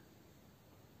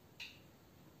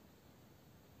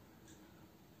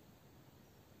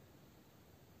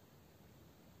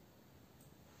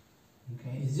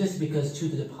 Okay, it's just because 2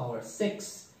 to the power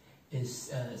 6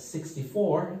 is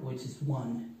 64, which is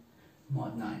 1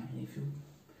 mod 9. And if you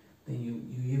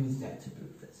use that to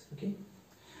prove this. Okay,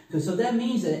 so that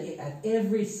means that at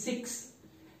every 6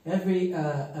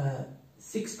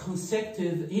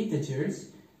 consecutive integers,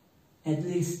 at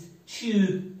least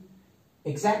 2,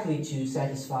 exactly 2,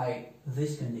 satisfy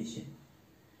this condition.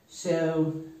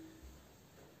 So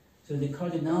the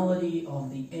cardinality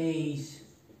of the A's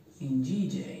in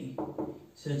GJ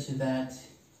such that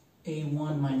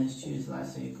A1 minus 2 is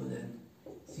less or equal than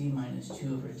Z minus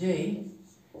 2 over J,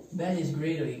 that is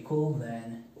greater or equal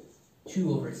than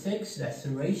 2 over 6, that's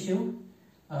the ratio,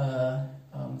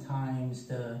 times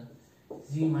the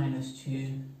Z minus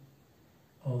 2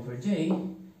 over J,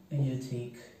 and you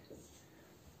take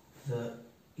the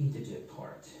integer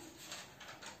part.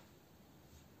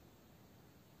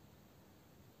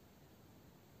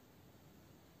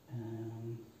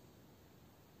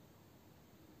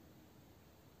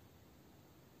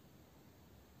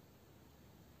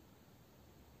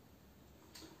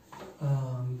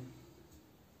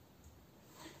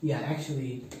 Yeah,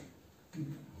 actually,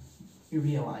 you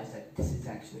realize that this is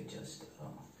actually just,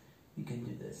 you can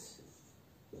do this.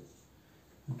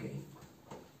 Okay.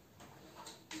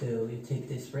 So you take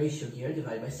this ratio here,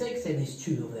 divide by 6, and these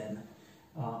 2 of them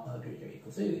are greater or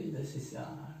equal. So this is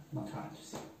not hard to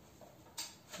see.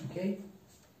 Okay?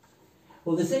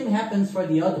 Well, the same happens for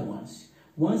the other ones.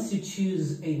 Once you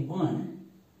choose A1,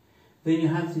 then you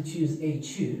have to choose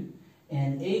A2,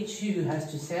 and A2 has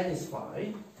to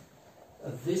satisfy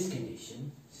this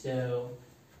condition. So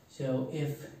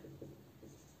if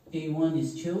A1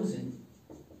 is chosen,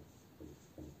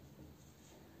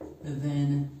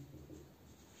 then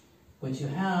what you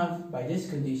have by this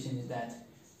condition is that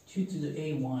 2 to the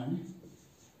A1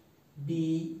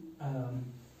 2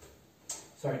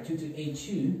 to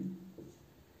A2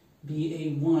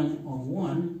 BA1 on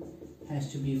 1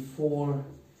 has to be 4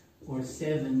 or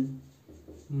 7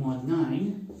 mod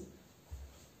 9.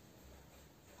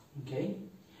 Okay?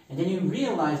 And then you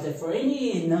realize that for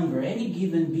any number, any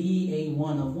given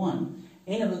BA1 of 1,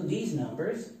 any of these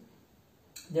numbers,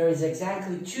 there is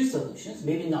exactly 2 solutions,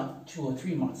 maybe not 2 or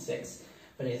 3 mod 6,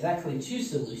 but exactly 2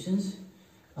 solutions.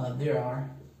 There are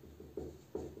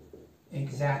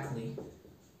exactly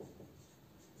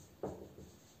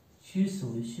 2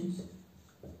 solutions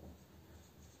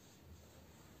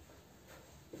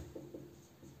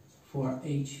for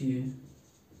A2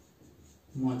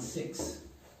 mod 6.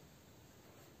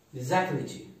 Exactly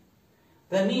 2.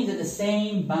 That means that the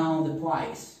same bound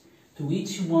applies to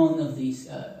each one of these,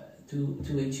 to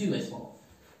A2 as well.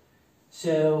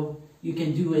 So you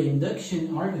can do an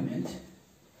induction argument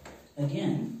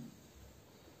again.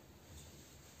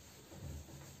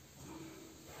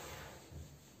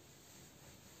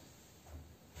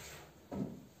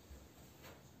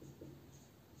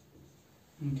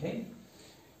 Okay,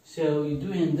 so you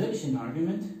do an induction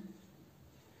argument,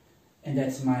 and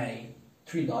that's my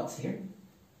 3 dots here,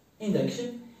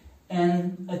 induction,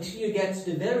 and until you get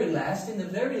to the very last, and the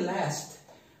very last,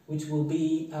 which will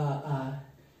be, until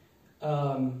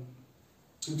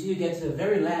you get to the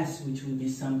very last, which will be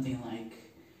something like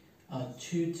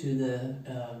 2 to the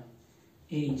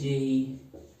AJ,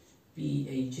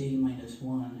 BAJ minus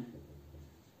 1,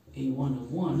 A1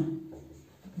 of 1,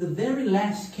 the very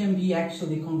last can be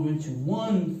actually congruent to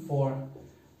 1, 4,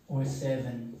 or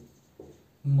 7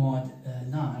 mod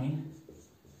 9.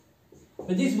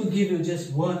 But this will give you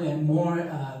just 1 and more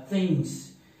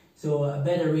things. So a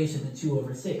better ratio than 2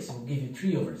 over 6 will give you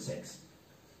 3 over 6.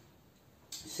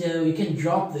 So you can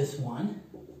drop this one,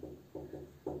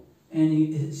 and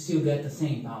you still get the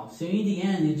same bound. So in the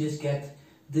end, you just get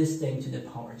this thing to the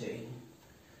power j.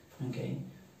 Okay.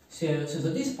 So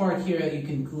this part here, you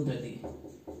can conclude that the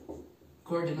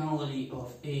cardinality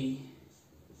of A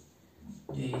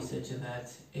j such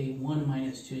that A1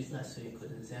 minus 2 is less or equal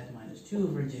than Z minus 2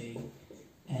 over j,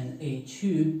 and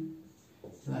A2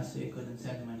 is less or equal than Z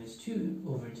minus 2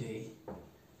 over j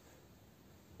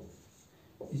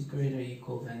is greater or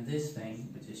equal than this thing,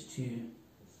 which is 2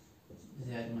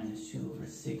 Z minus 2 over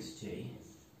 6j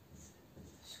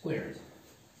squared.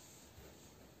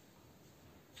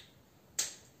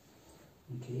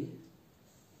 Okay.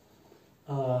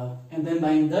 And then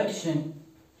by induction,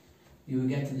 you will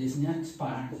get to this next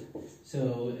part.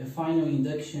 So a final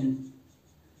induction,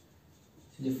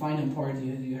 so the final part,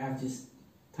 you have this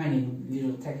tiny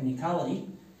little technicality,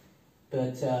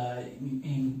 but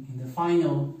in the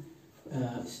final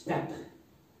step,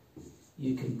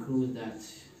 you conclude that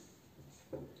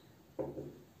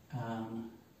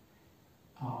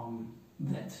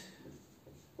that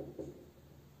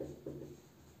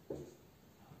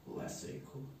less or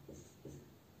equal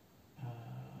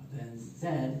then Z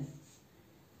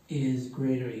is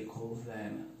greater or equal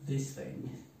than this thing.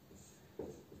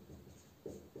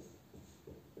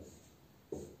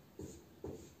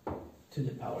 To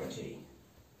the power J.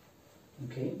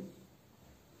 Okay?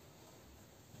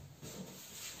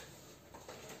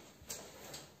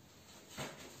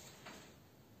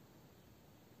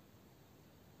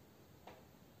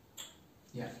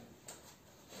 Yeah.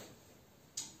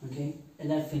 Okay? And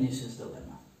that finishes the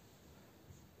lemma.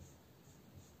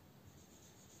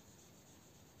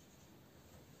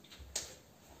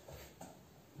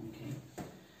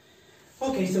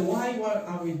 Okay, so why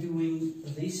are we doing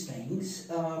these things?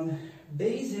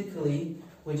 Basically,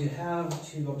 what you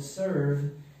have to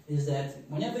observe is that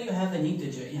whenever you have an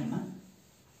integer m,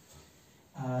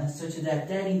 such that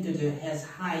that integer has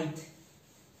height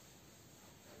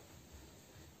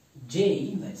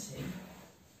j, let's say,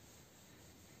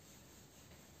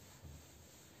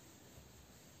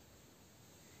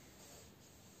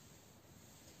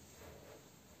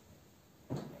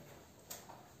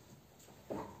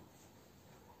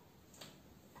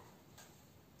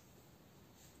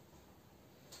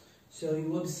 so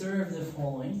you observe the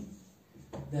following,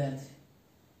 that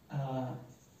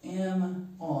m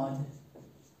odd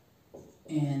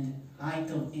and height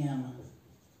of m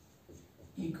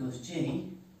equals j.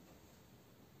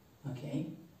 Okay,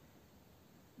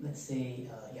 let's say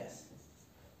yes.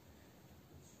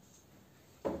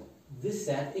 This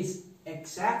set is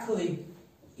exactly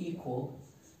equal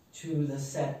to the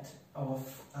set of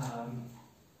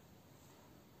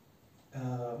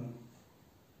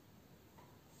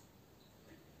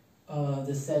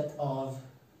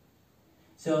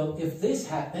so if this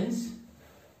happens,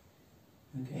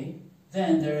 okay,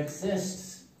 then there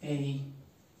exists a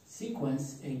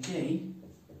sequence, a j,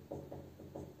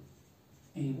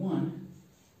 a1,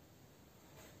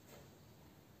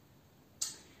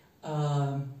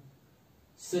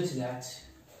 such that,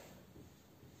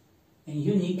 and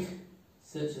unique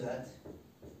such that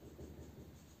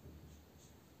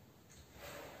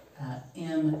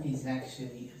m is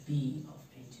actually a b of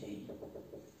a j,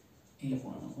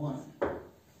 a1 of 1.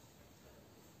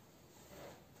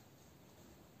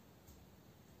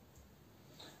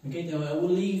 Okay, now I will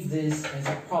leave this as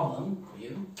a problem for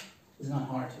you. It's not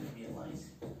hard to realize.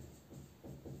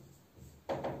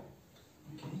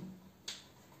 Okay.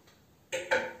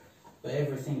 But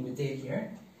everything we did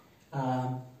here,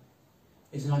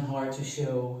 it's not hard to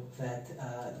show that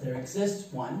there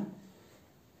exists one.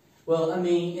 Well, I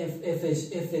mean,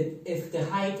 if the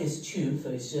height is 2, so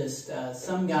it's just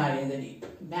some guy that it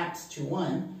maps to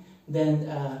 1, then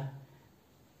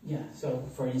yeah. So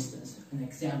for instance, an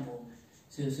example.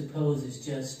 So suppose it's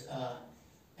just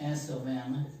s of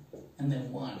m and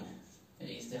then 1. That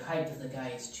is, the height of the guy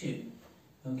is 2.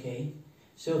 Okay.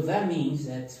 So that means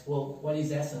that, well, what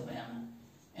is s of m?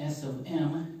 S of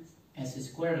m, s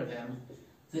squared of m.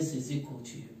 This is equal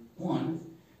to 1,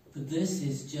 but this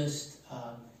is just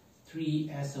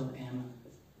 3s of m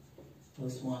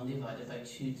plus 1 divided by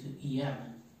 2 to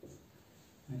em.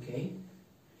 Okay?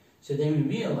 So then we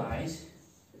realize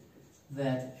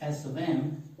that s of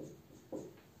m,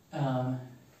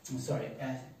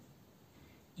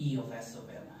 e of s of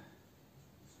m.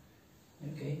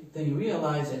 Okay? Then you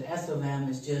realize that s of m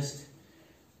is just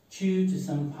 2 to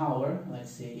some power,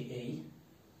 let's say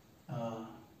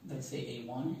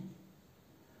a1,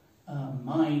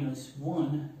 minus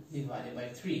 1 divided by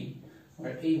 3,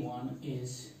 where a1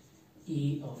 is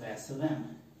e of s of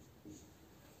m.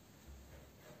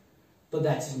 But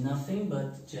that's nothing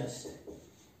but just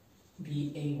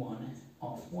ba1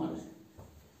 of 1.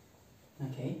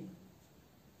 Okay?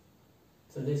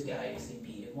 So this guy is a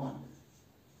ba1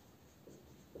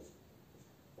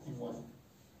 and 1.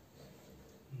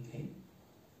 Okay?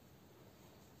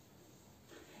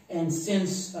 And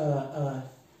since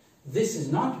this is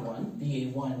not 1,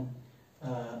 ba1,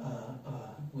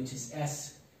 which is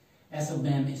s of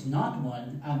m is not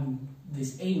 1,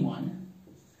 this a1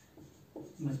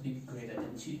 must be greater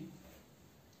than 2.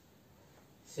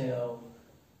 So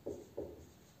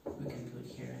we can put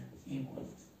here a1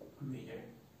 greater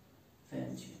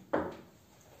than 2.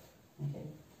 Okay.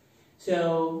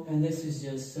 So, and this is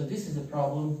just, so this is a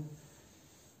problem,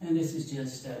 and this is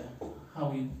just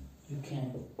how you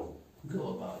can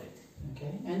go about it,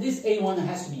 okay? And this A1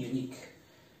 has to be unique.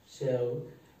 So,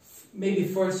 maybe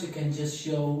first you can just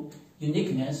show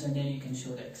uniqueness, and then you can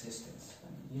show the existence.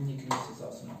 Uniqueness is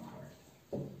also not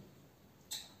hard.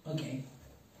 Okay.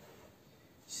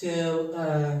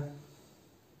 So,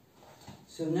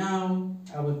 so now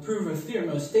I will prove a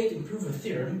theorem, or state and prove a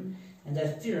theorem, and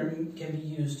that theorem can be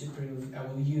used to prove, I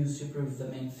will use to prove the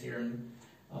main theorem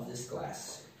of this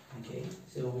class. Okay,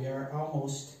 so we are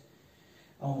almost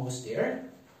there,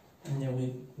 and then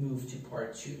we move to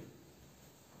part 2.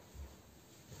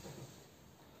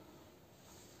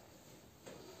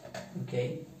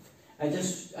 Okay, I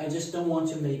just don't want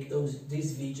to make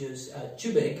these videos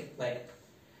too big, like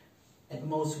at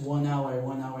most 1 hour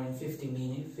and 15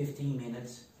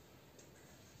 minutes.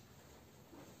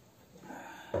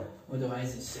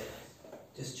 Otherwise, it's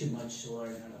just too much to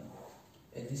learn. I don't know,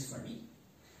 at least for me.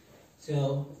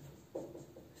 So,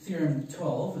 theorem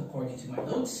 12, according to my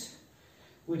notes,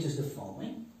 which is the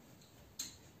following.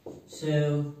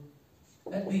 So,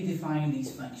 let me define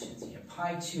these functions here.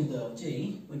 Pi tilde of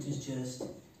j, which is just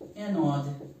n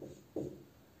odd,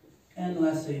 n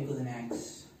less or equal than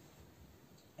x,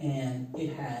 and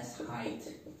it has height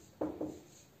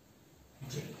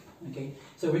j. Okay,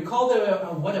 so recall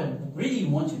that what I really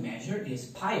want to measure is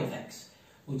pi of x,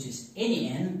 which is any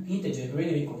n integer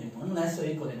greater or equal than 1, less or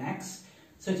equal than x,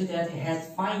 such that it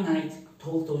has finite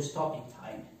total stopping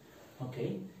time.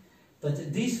 Okay,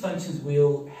 but these functions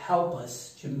will help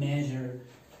us to measure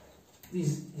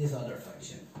this other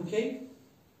function. Okay,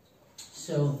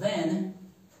 so then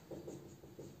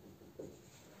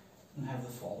we have the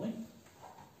following.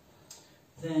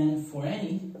 Then for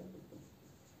any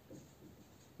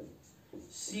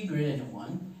c greater than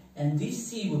 1, and this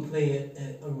c will play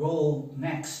a role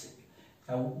next.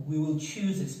 We will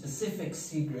choose a specific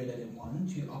c greater than 1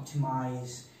 to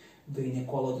optimize the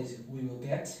inequalities we will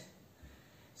get.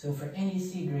 So for any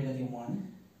c greater than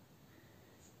 1,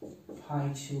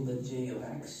 pi tilde j of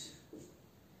x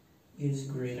is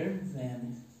greater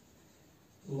than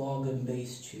log n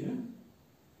base 2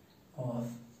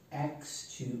 of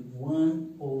x to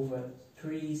 1 over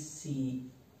 3c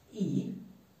e,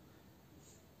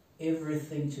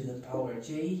 everything to the power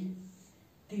j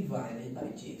divided by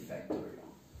j factorial.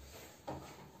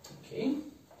 Okay.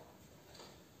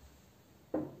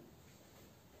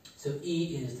 So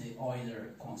E is the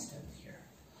Euler constant here.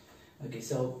 Okay,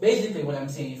 so basically what I'm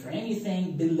saying, for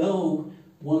anything below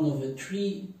 1 over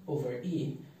 3 over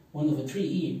E, 1 over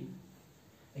 3e,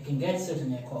 I can get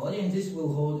certain inequality, and this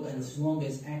will hold as long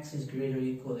as x is greater or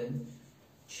equal than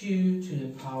 2 to the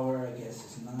power, I guess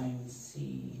it's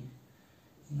 9c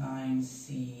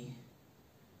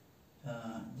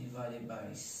divided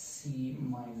by c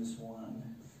minus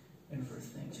 1,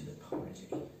 everything to the power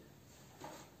j.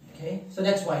 Okay, so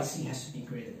that's why c has to be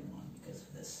greater than 1, because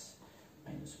of this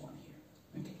minus 1 here.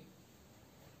 Okay,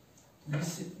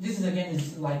 this is again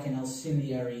is like an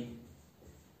auxiliary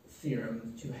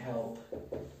theorem to help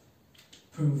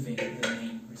proving the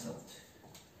main result.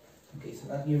 Okay, so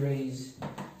let me raise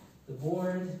the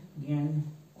board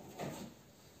again.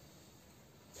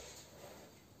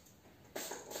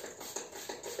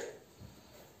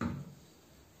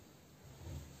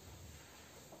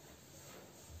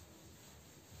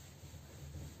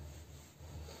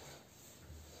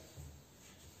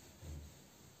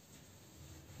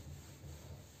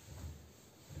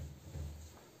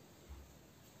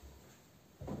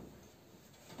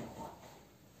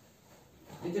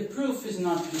 The proof is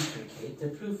not intricate. The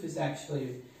proof is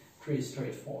actually pretty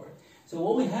straightforward. So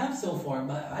what we have so far,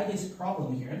 by this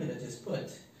problem here that I just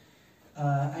put,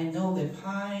 I know that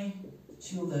pi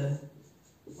tilde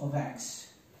of x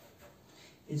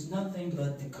is nothing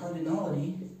but the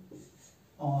cardinality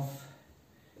of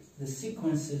the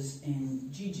sequences in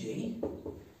Gj,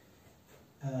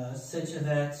 such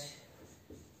that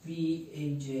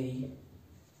Vaj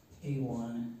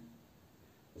A1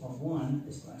 of 1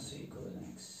 is less or equal than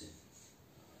x.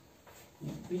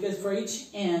 Because for each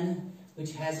n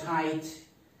which has height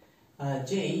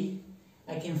j,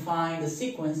 I can find a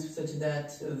sequence such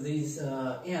that these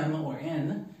m or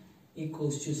n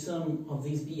equals to some of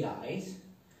these bi's.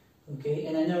 Okay,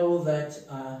 and I know that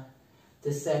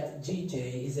the set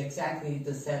Gj is exactly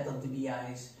the set of the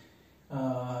bi's,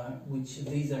 which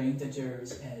these are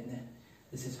integers, and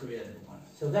this is greater than 1.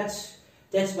 So that's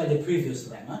by the previous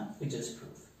lemma we just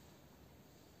proved.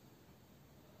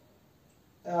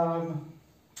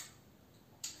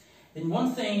 And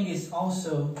one thing is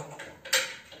also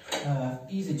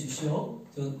easy to show.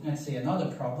 So let's say another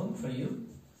problem for you.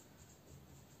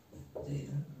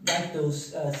 like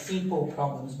those simple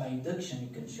problems by induction you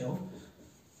can show.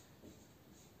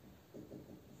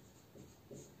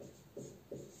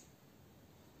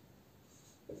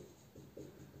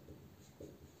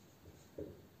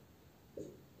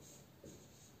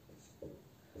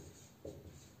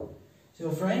 So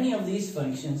for any of these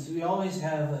functions, we always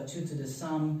have 2 to the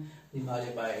sum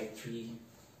divided by 3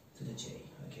 to the j.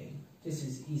 Okay, this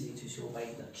is easy to show by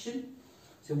induction.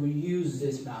 So we use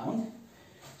this bound.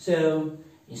 So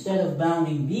instead of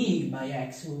bounding b by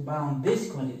x, we'll bound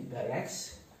this quantity by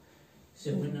x.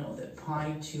 So we know that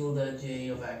pi tilde j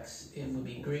of x, it would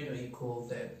be greater or equal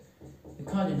than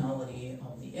the cardinality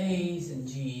of the a's and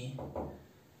g,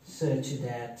 such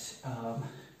that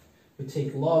we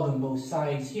take log on both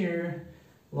sides here,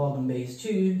 log on base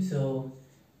 2, so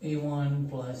a1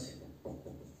 plus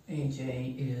aj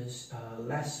is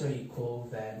less or equal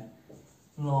than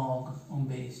log on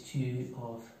base 2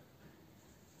 of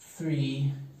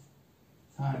 3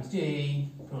 times j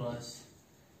plus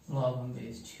log on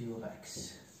base 2 of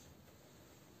x.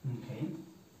 Okay,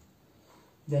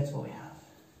 that's what we have.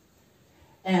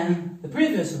 And the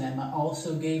previous lemma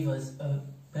also gave us a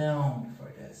bound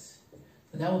for this.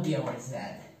 So that would be our z.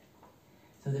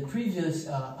 So the previous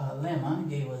lemma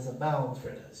gave us a bound for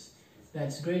this.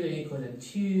 That's greater or equal than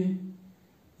 2,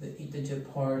 the integer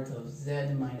part of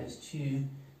z minus 2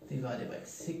 divided by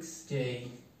 6j,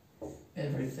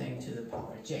 everything to the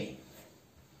power j.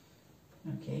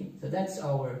 Okay, so that's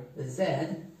our z.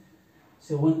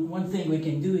 So one thing we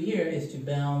can do here is to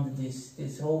bound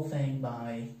this whole thing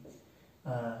by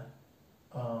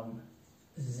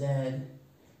z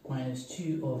minus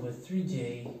 2 over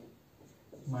 3j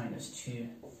minus 2,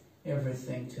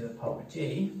 everything to the power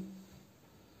j.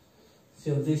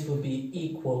 So this will be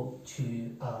equal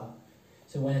to,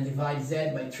 so when I divide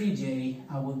z by 3j,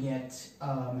 I will get,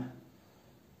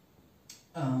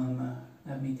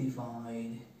 let me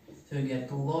divide, so I get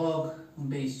the log on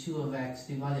base 2 of x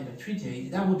divided by 3j,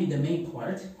 that would be the main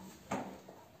part.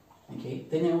 Okay,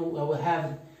 then I will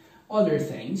have other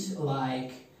things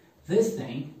like this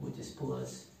thing, which is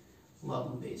plus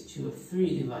log on base 2 of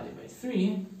 3 divided by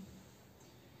 3.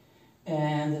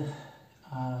 And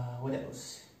what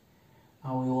else?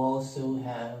 I will also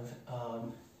have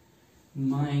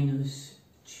minus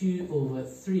 2 over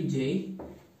 3j,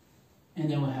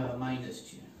 and then we'll have a minus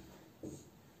 2.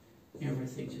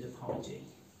 Everything to the power j.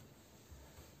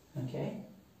 Okay?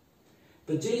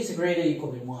 But j is greater or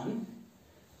equal to 1,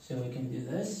 so we can do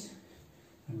this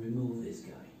and remove this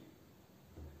guy.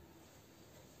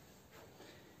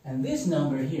 And this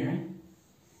number here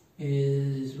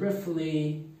is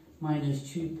roughly minus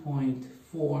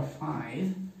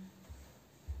 2.45.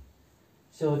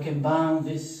 So we can bound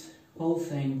this whole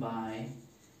thing by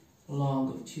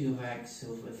log of 2 of x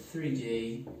over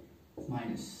 3j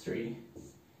minus 3,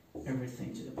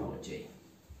 everything to the power j.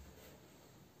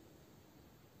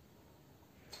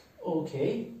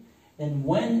 Okay, and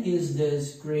when is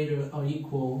this greater or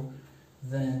equal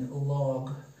than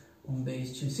log on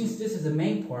base 2? Since this is the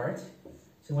main part,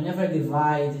 so whenever I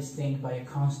divide this thing by a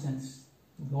constant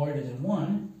larger than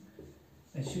 1,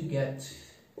 I should get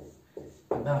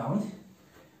a bound.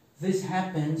 This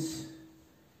happens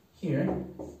here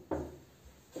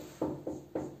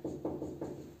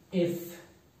if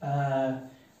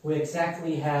we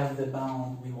exactly have the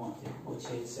bound we wanted, which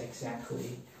is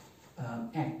exactly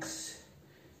x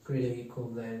greater or equal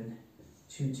than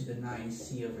 2 to the 9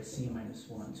 c over c minus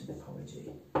 1 to the power j.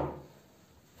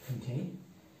 Okay,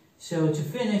 so to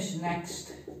finish,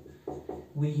 next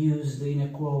we use the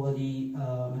inequality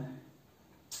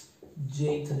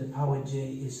j to the power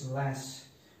j is less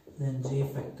than j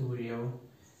factorial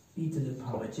e to the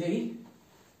power j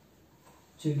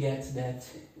to get that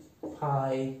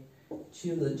pi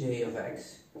tilde j of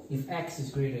x, if x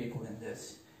is greater or equal than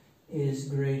this, is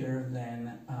greater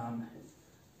than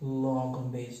log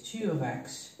on base 2 of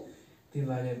x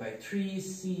divided by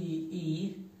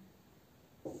 3ce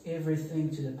everything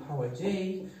to the power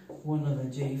j 1 over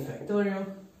j factorial,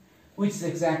 which is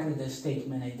exactly the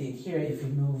statement I did here if you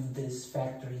move this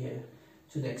factor here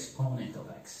to the exponent of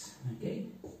x. Okay,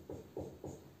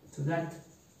 so that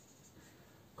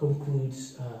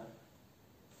concludes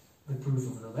the proof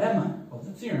of the lemma of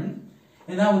the theorem,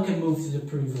 and now we can move to the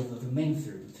proof of the main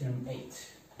theorem, theorem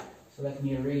 8. So let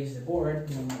me erase the board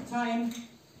one more time.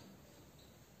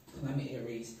 Let me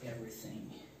erase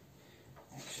everything,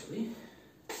 actually.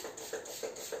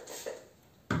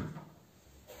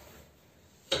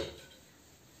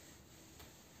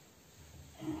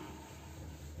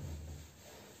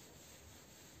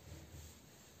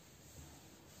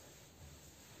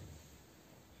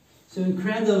 So in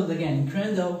Crandall, again, in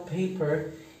Crandall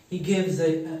paper, he gives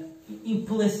an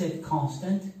implicit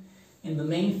constant in the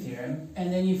main theorem,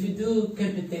 and then if you do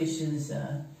computations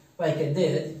like I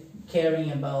did,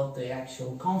 caring about the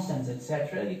actual constants,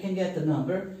 etc., you can get the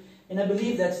number, and I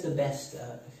believe that's the best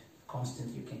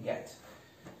constant you can get.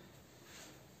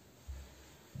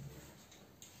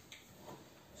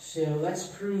 So let's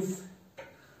prove.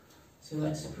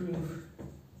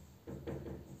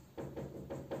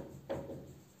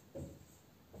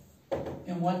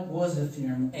 And what was the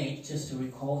theorem 8, just to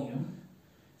recall you?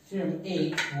 Theorem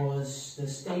 8 was the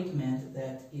statement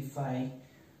that if I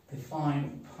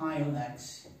define pi of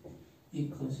x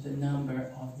equals the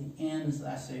number of the n's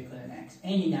less or equal than x,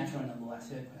 any natural number less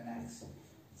or equal than x,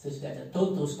 such that the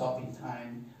total stopping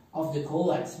time of the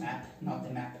Collatz map, not the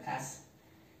map S,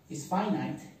 is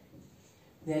finite,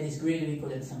 that is greater or equal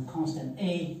than some constant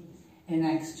a, and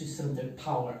x to some the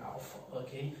power alpha,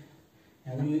 okay?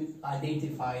 And we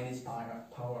identify this power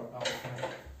alpha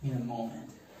in a moment.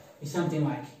 It's something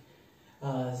like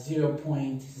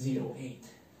 0.08.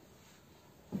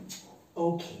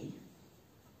 Okay.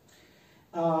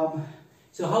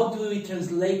 So how do we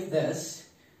translate this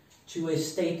to a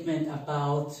statement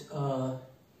about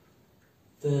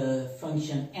the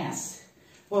function s?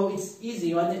 Well, it's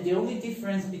easy. The only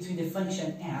difference between the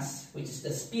function s, which is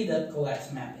the speed-up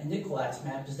Collatz map, and the Collatz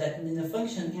map is that in the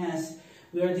function s,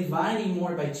 we are dividing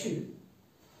more by 2.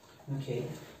 Okay,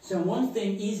 so one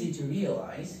thing easy to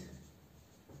realize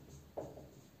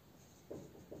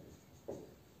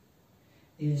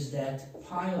is that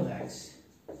pi of x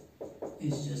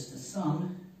is just the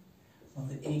sum of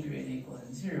the a greater than or equal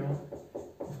than 0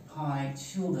 of pi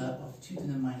tilde of 2 to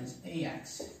the minus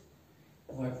ax,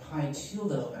 where pi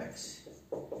tilde of x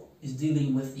is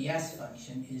dealing with the s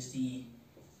function, is the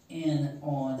n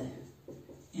odd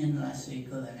n less or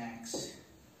equal than x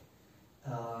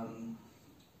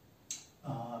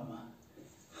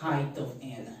height of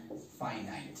n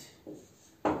finite.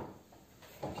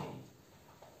 Okay.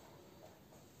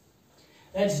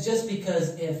 That's just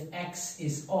because if x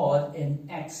is odd and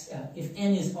if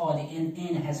n is odd and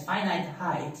n has finite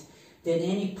height, then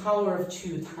any power of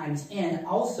 2 times n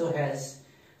also has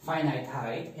finite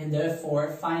height, and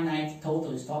therefore finite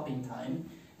total stopping time,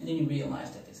 and then you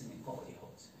realize that this inequality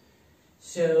holds.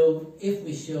 So if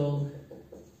we show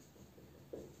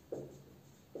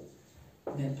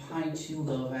that pi tilde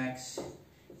of x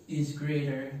is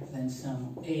greater than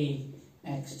some a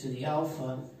x to the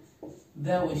alpha,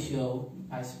 that will show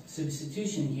by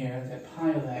substitution here that pi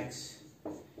of x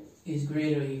is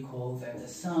greater or equal than the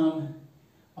sum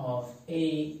of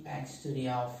a x to the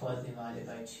alpha divided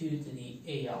by 2 to the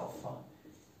a alpha,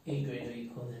 a greater or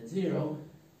equal than 0.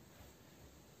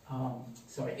 A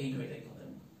greater equal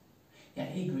than,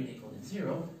 a greater equal than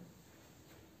 0.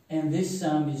 And this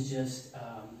sum is just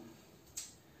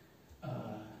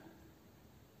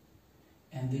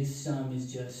and this sum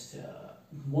is just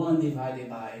 1 divided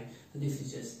by, so this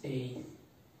is just a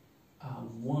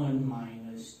 1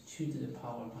 minus 2 to the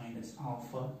power minus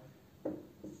alpha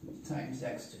times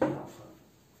x to the alpha.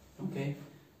 Okay,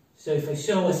 so if I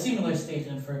show a similar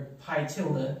statement for pi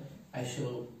tilde, I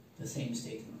show the same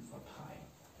statement for pi.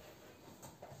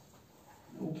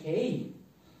 Okay,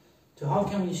 so how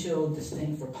can we show this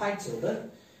thing for pi tilde?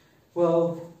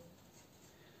 Well,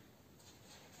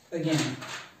 again,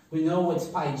 we know what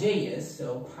pi j is,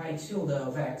 so pi tilde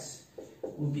of x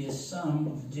will be a sum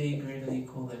of j greater than or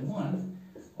equal than 1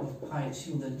 of pi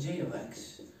tilde j of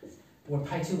x, where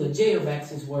pi tilde j of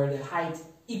x is where the height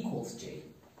equals j.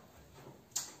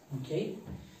 Okay,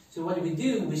 so what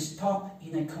do? We stop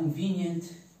in a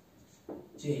convenient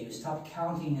j, we stop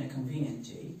counting in a convenient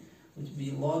j, which would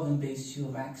be log n base 2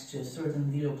 of x to a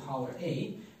certain little power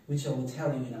a, which I will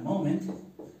tell you in a moment.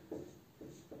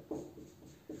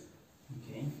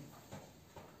 Okay,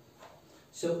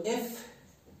 so if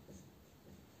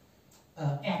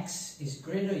x is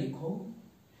greater or equal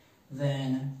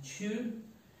than 2,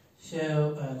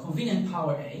 so convenient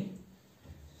power a,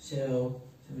 so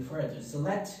before I do, so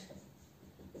let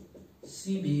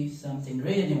c be something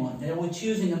greater than 1, that we'll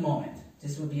choose in a moment.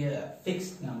 This will be a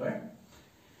fixed number.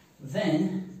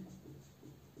 Then,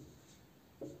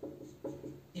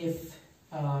 if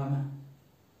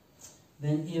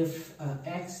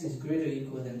x is greater or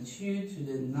equal than 2 to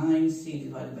the 9c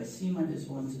divided by c minus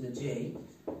 1 to the j,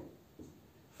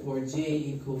 for j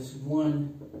equals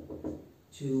 1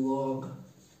 to log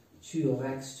 2 of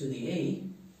x to the a,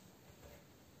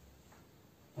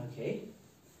 okay,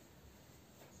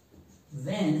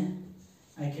 then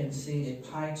I can say that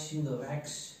pi tilde of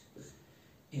x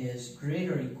is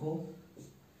greater or equal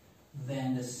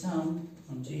than the sum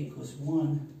from j equals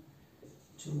 1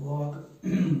 to log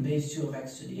base 2 of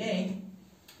x to the a,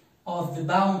 of the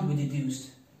bound we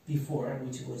deduced before,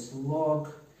 which was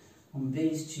log on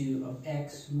base 2 of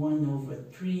x 1 over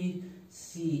 3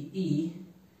 CE,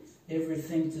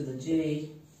 everything to the j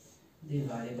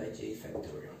divided by j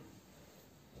factorial.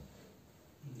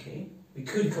 Okay, we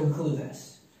could conclude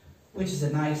this, which is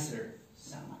a nicer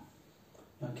sum.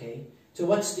 Okay, so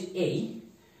what's the a?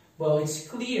 Well, it's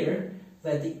clear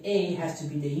that the a has to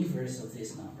be the inverse of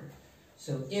this number.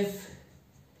 So if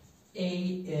a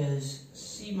is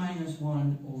c minus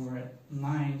 1 over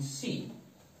 9c,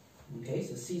 okay,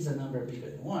 so c is a number bigger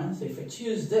than 1, so if I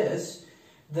choose this,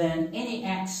 then any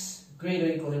x greater or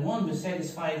equal than 1 will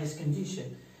satisfy this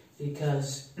condition,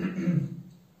 because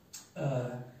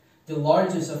the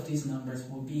largest of these numbers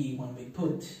will be when we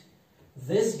put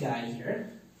this guy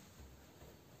here.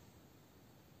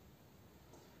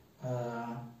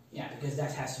 Yeah, because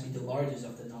that has to be the largest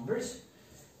of the numbers.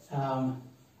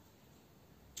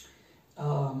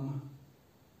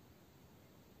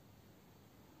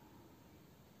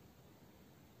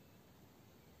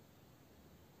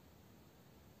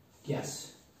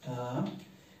 Yes.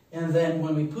 And then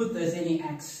when we put this, any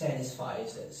x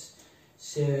satisfies this.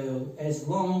 So as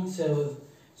long, so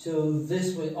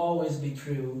this will always be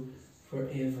true for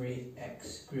every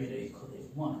x greater or equal to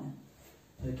 1.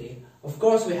 Okay. Of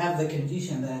course, we have the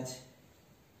condition that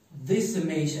this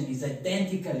summation is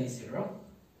identically 0.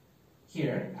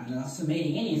 Here, I'm not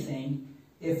summating anything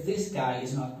if this guy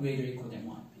is not greater or equal than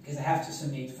 1, because I have to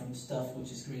summate from stuff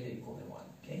which is greater or equal than 1.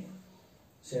 Okay.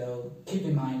 So keep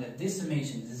in mind that this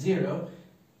summation is 0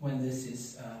 when this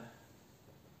is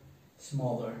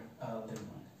smaller than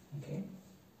 1. Okay.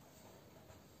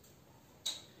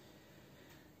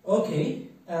 Okay.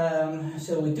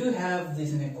 So we do have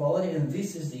this inequality, and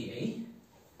this is the a.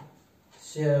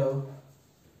 So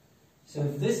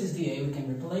if this is the a, we can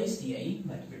replace the a.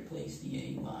 Let me replace the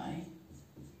a by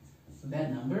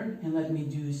that number, and let me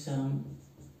do some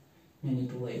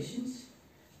manipulations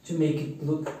to make it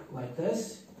look like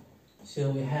this. So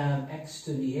we have x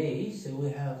to the a, so we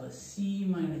have a c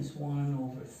minus 1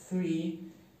 over 3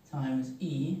 times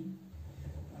e.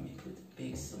 Let me put the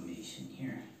big summation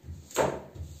here.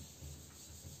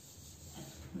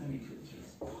 Let me put here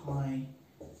pi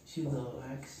 2 log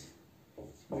x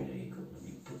greater or equal. Let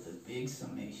me put the big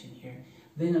summation here.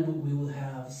 Then we will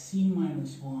have c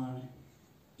minus 1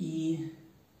 e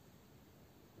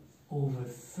over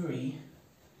 3,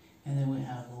 and then we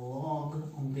have log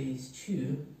on base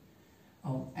 2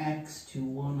 of x to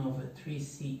 1 over 3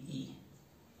 CE.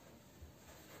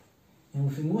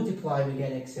 And if we multiply, we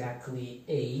get exactly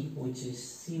a, which is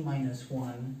c minus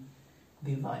 1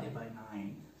 divided by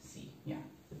 9c. Yeah,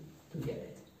 to get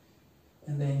it.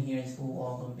 And then here's the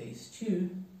log on base 2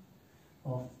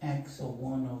 of x of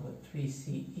 1 over 3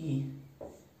 CE,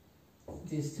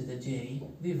 this to the j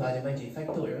divided by j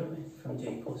factorial, from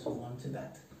j equals 1 to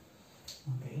that.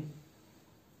 Okay.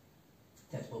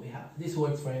 That's what we have. This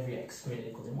works for every x greater or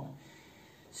equal than 1.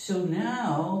 So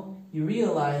now you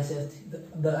realize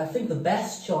that I think the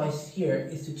best choice here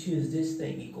is to choose this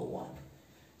thing equal 1.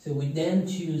 So we then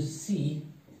choose c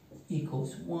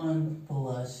equals 1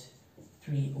 plus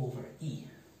 3 over e.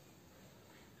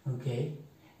 Okay?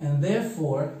 And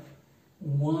therefore,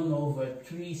 1 over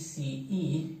 3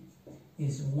 CE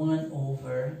is 1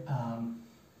 over,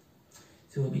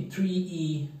 so it will be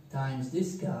 3e times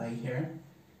this guy here,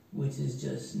 which is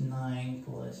just 9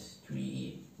 plus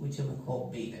 3e, which I will call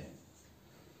beta.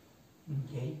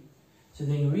 Okay, so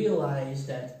then you realize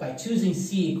that by choosing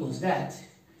c equals that,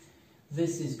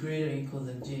 this is greater or equal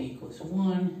than j equals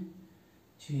 1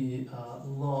 to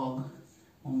log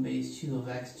on base 2 of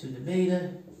x to the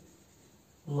beta,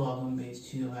 log on base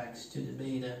 2 of x to the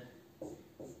beta,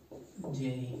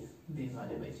 j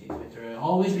divided by j factorial.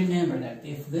 Always remember that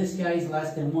if this guy is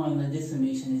less than 1, then this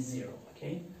summation is 0,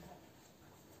 okay?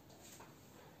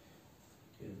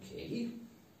 Okay.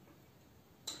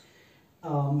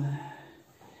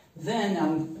 Then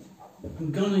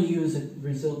I'm going to use a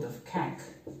result of CAC,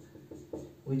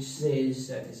 which says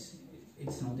that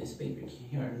it's on this paper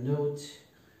here. Note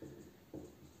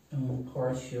on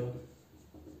partial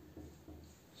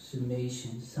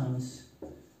summation sums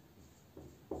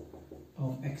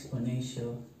of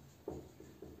exponential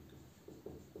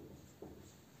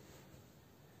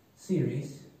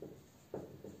series.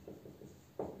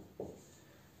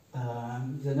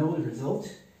 The note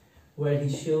result, where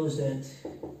he shows that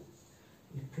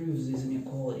he proves this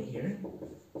inequality here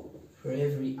for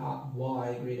every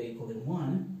y greater or equal than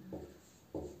 1.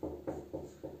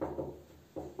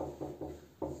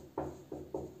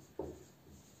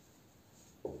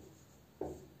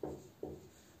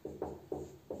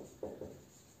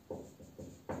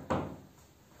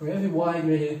 For every y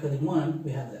greater or equal than 1,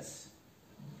 we have this.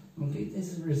 Okay, this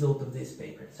is the result of this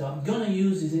paper. So I'm going to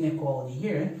use this inequality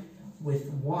here with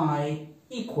y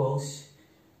equals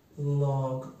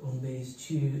log on base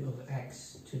 2 of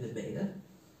x to the beta.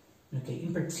 Okay,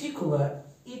 in particular,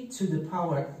 e to the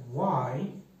power y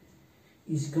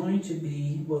is going to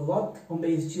be, well, log on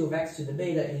base 2 of x to the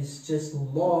beta is just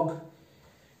log,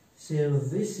 so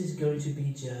this is going to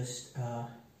be just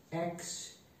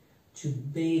x to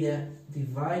beta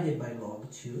divided by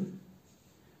log 2,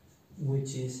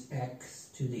 which is x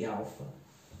to the alpha.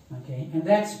 Okay, and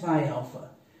that's my alpha,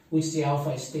 which the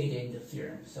alpha is stated in the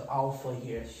theorem. So alpha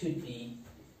here should be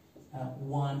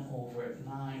 1 over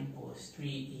 9 plus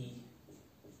 3e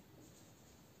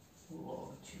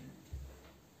log 2.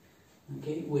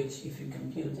 Okay, which if you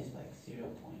compute is like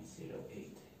 0.08.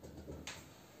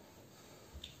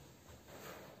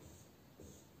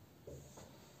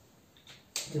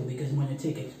 So because when I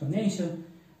take exponential,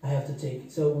 I have to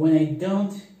take, so when I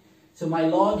don't, so my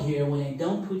log here, when I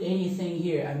don't put anything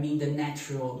here, I mean the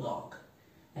natural log.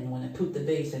 And when I put the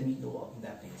base, I mean the log in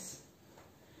that base.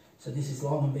 So this is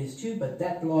log on base 2, but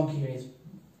that log here is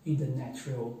in the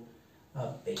natural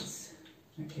base.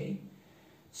 Okay.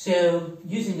 So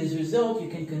using this result, you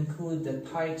can conclude that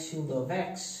pi tilde of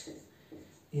x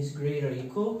is greater or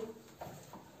equal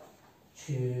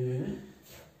to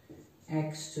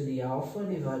x to the alpha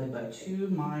divided by 2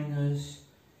 minus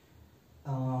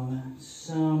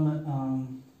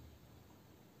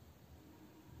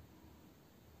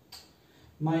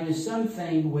minus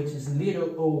something which is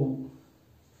little o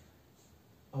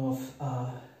of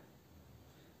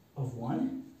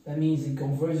 1. That means it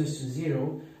converges to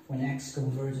 0 when x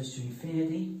converges to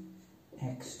infinity,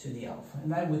 x to the alpha.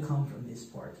 And that will come from this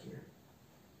part here.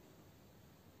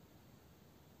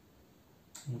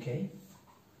 Okay?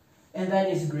 And that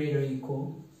is greater or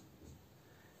equal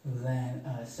than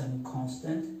some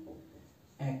constant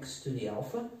x to the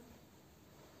alpha.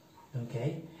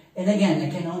 Okay? And again, I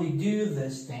can only do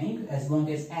this thing as long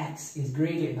as x is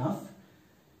greater enough.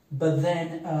 But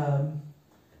then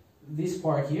this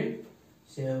part here,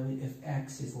 so if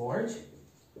x is large,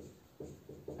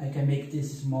 I can make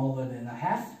this smaller than a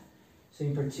half. So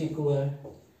in particular,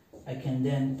 I can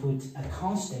then put a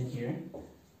constant here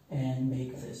and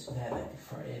make this valid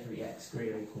for every x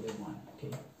greater or equal to 1.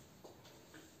 Okay.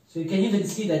 So you can even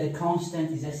see that the constant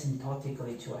is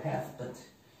asymptotically to a half, but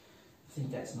I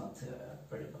think that's not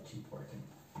very much important.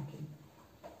 Okay.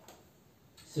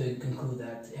 So you conclude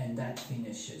that, and that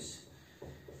finishes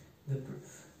the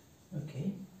proof.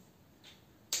 Okay.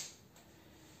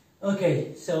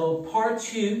 Okay, so part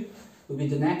 2 will be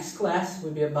the next class,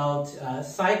 will be about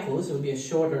cycles. It will be a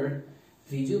shorter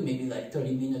video, maybe like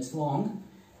 30 minutes long,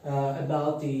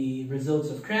 about the results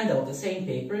of Crandall, the same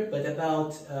paper, but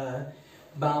about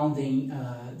bounding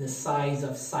the size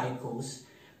of cycles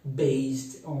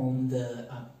based on the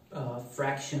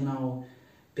fractional,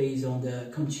 based on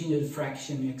the continued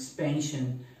fraction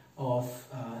expansion of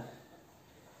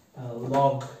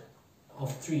log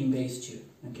of 3 in base 2.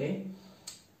 Okay?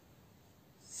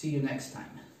 See you next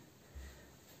time.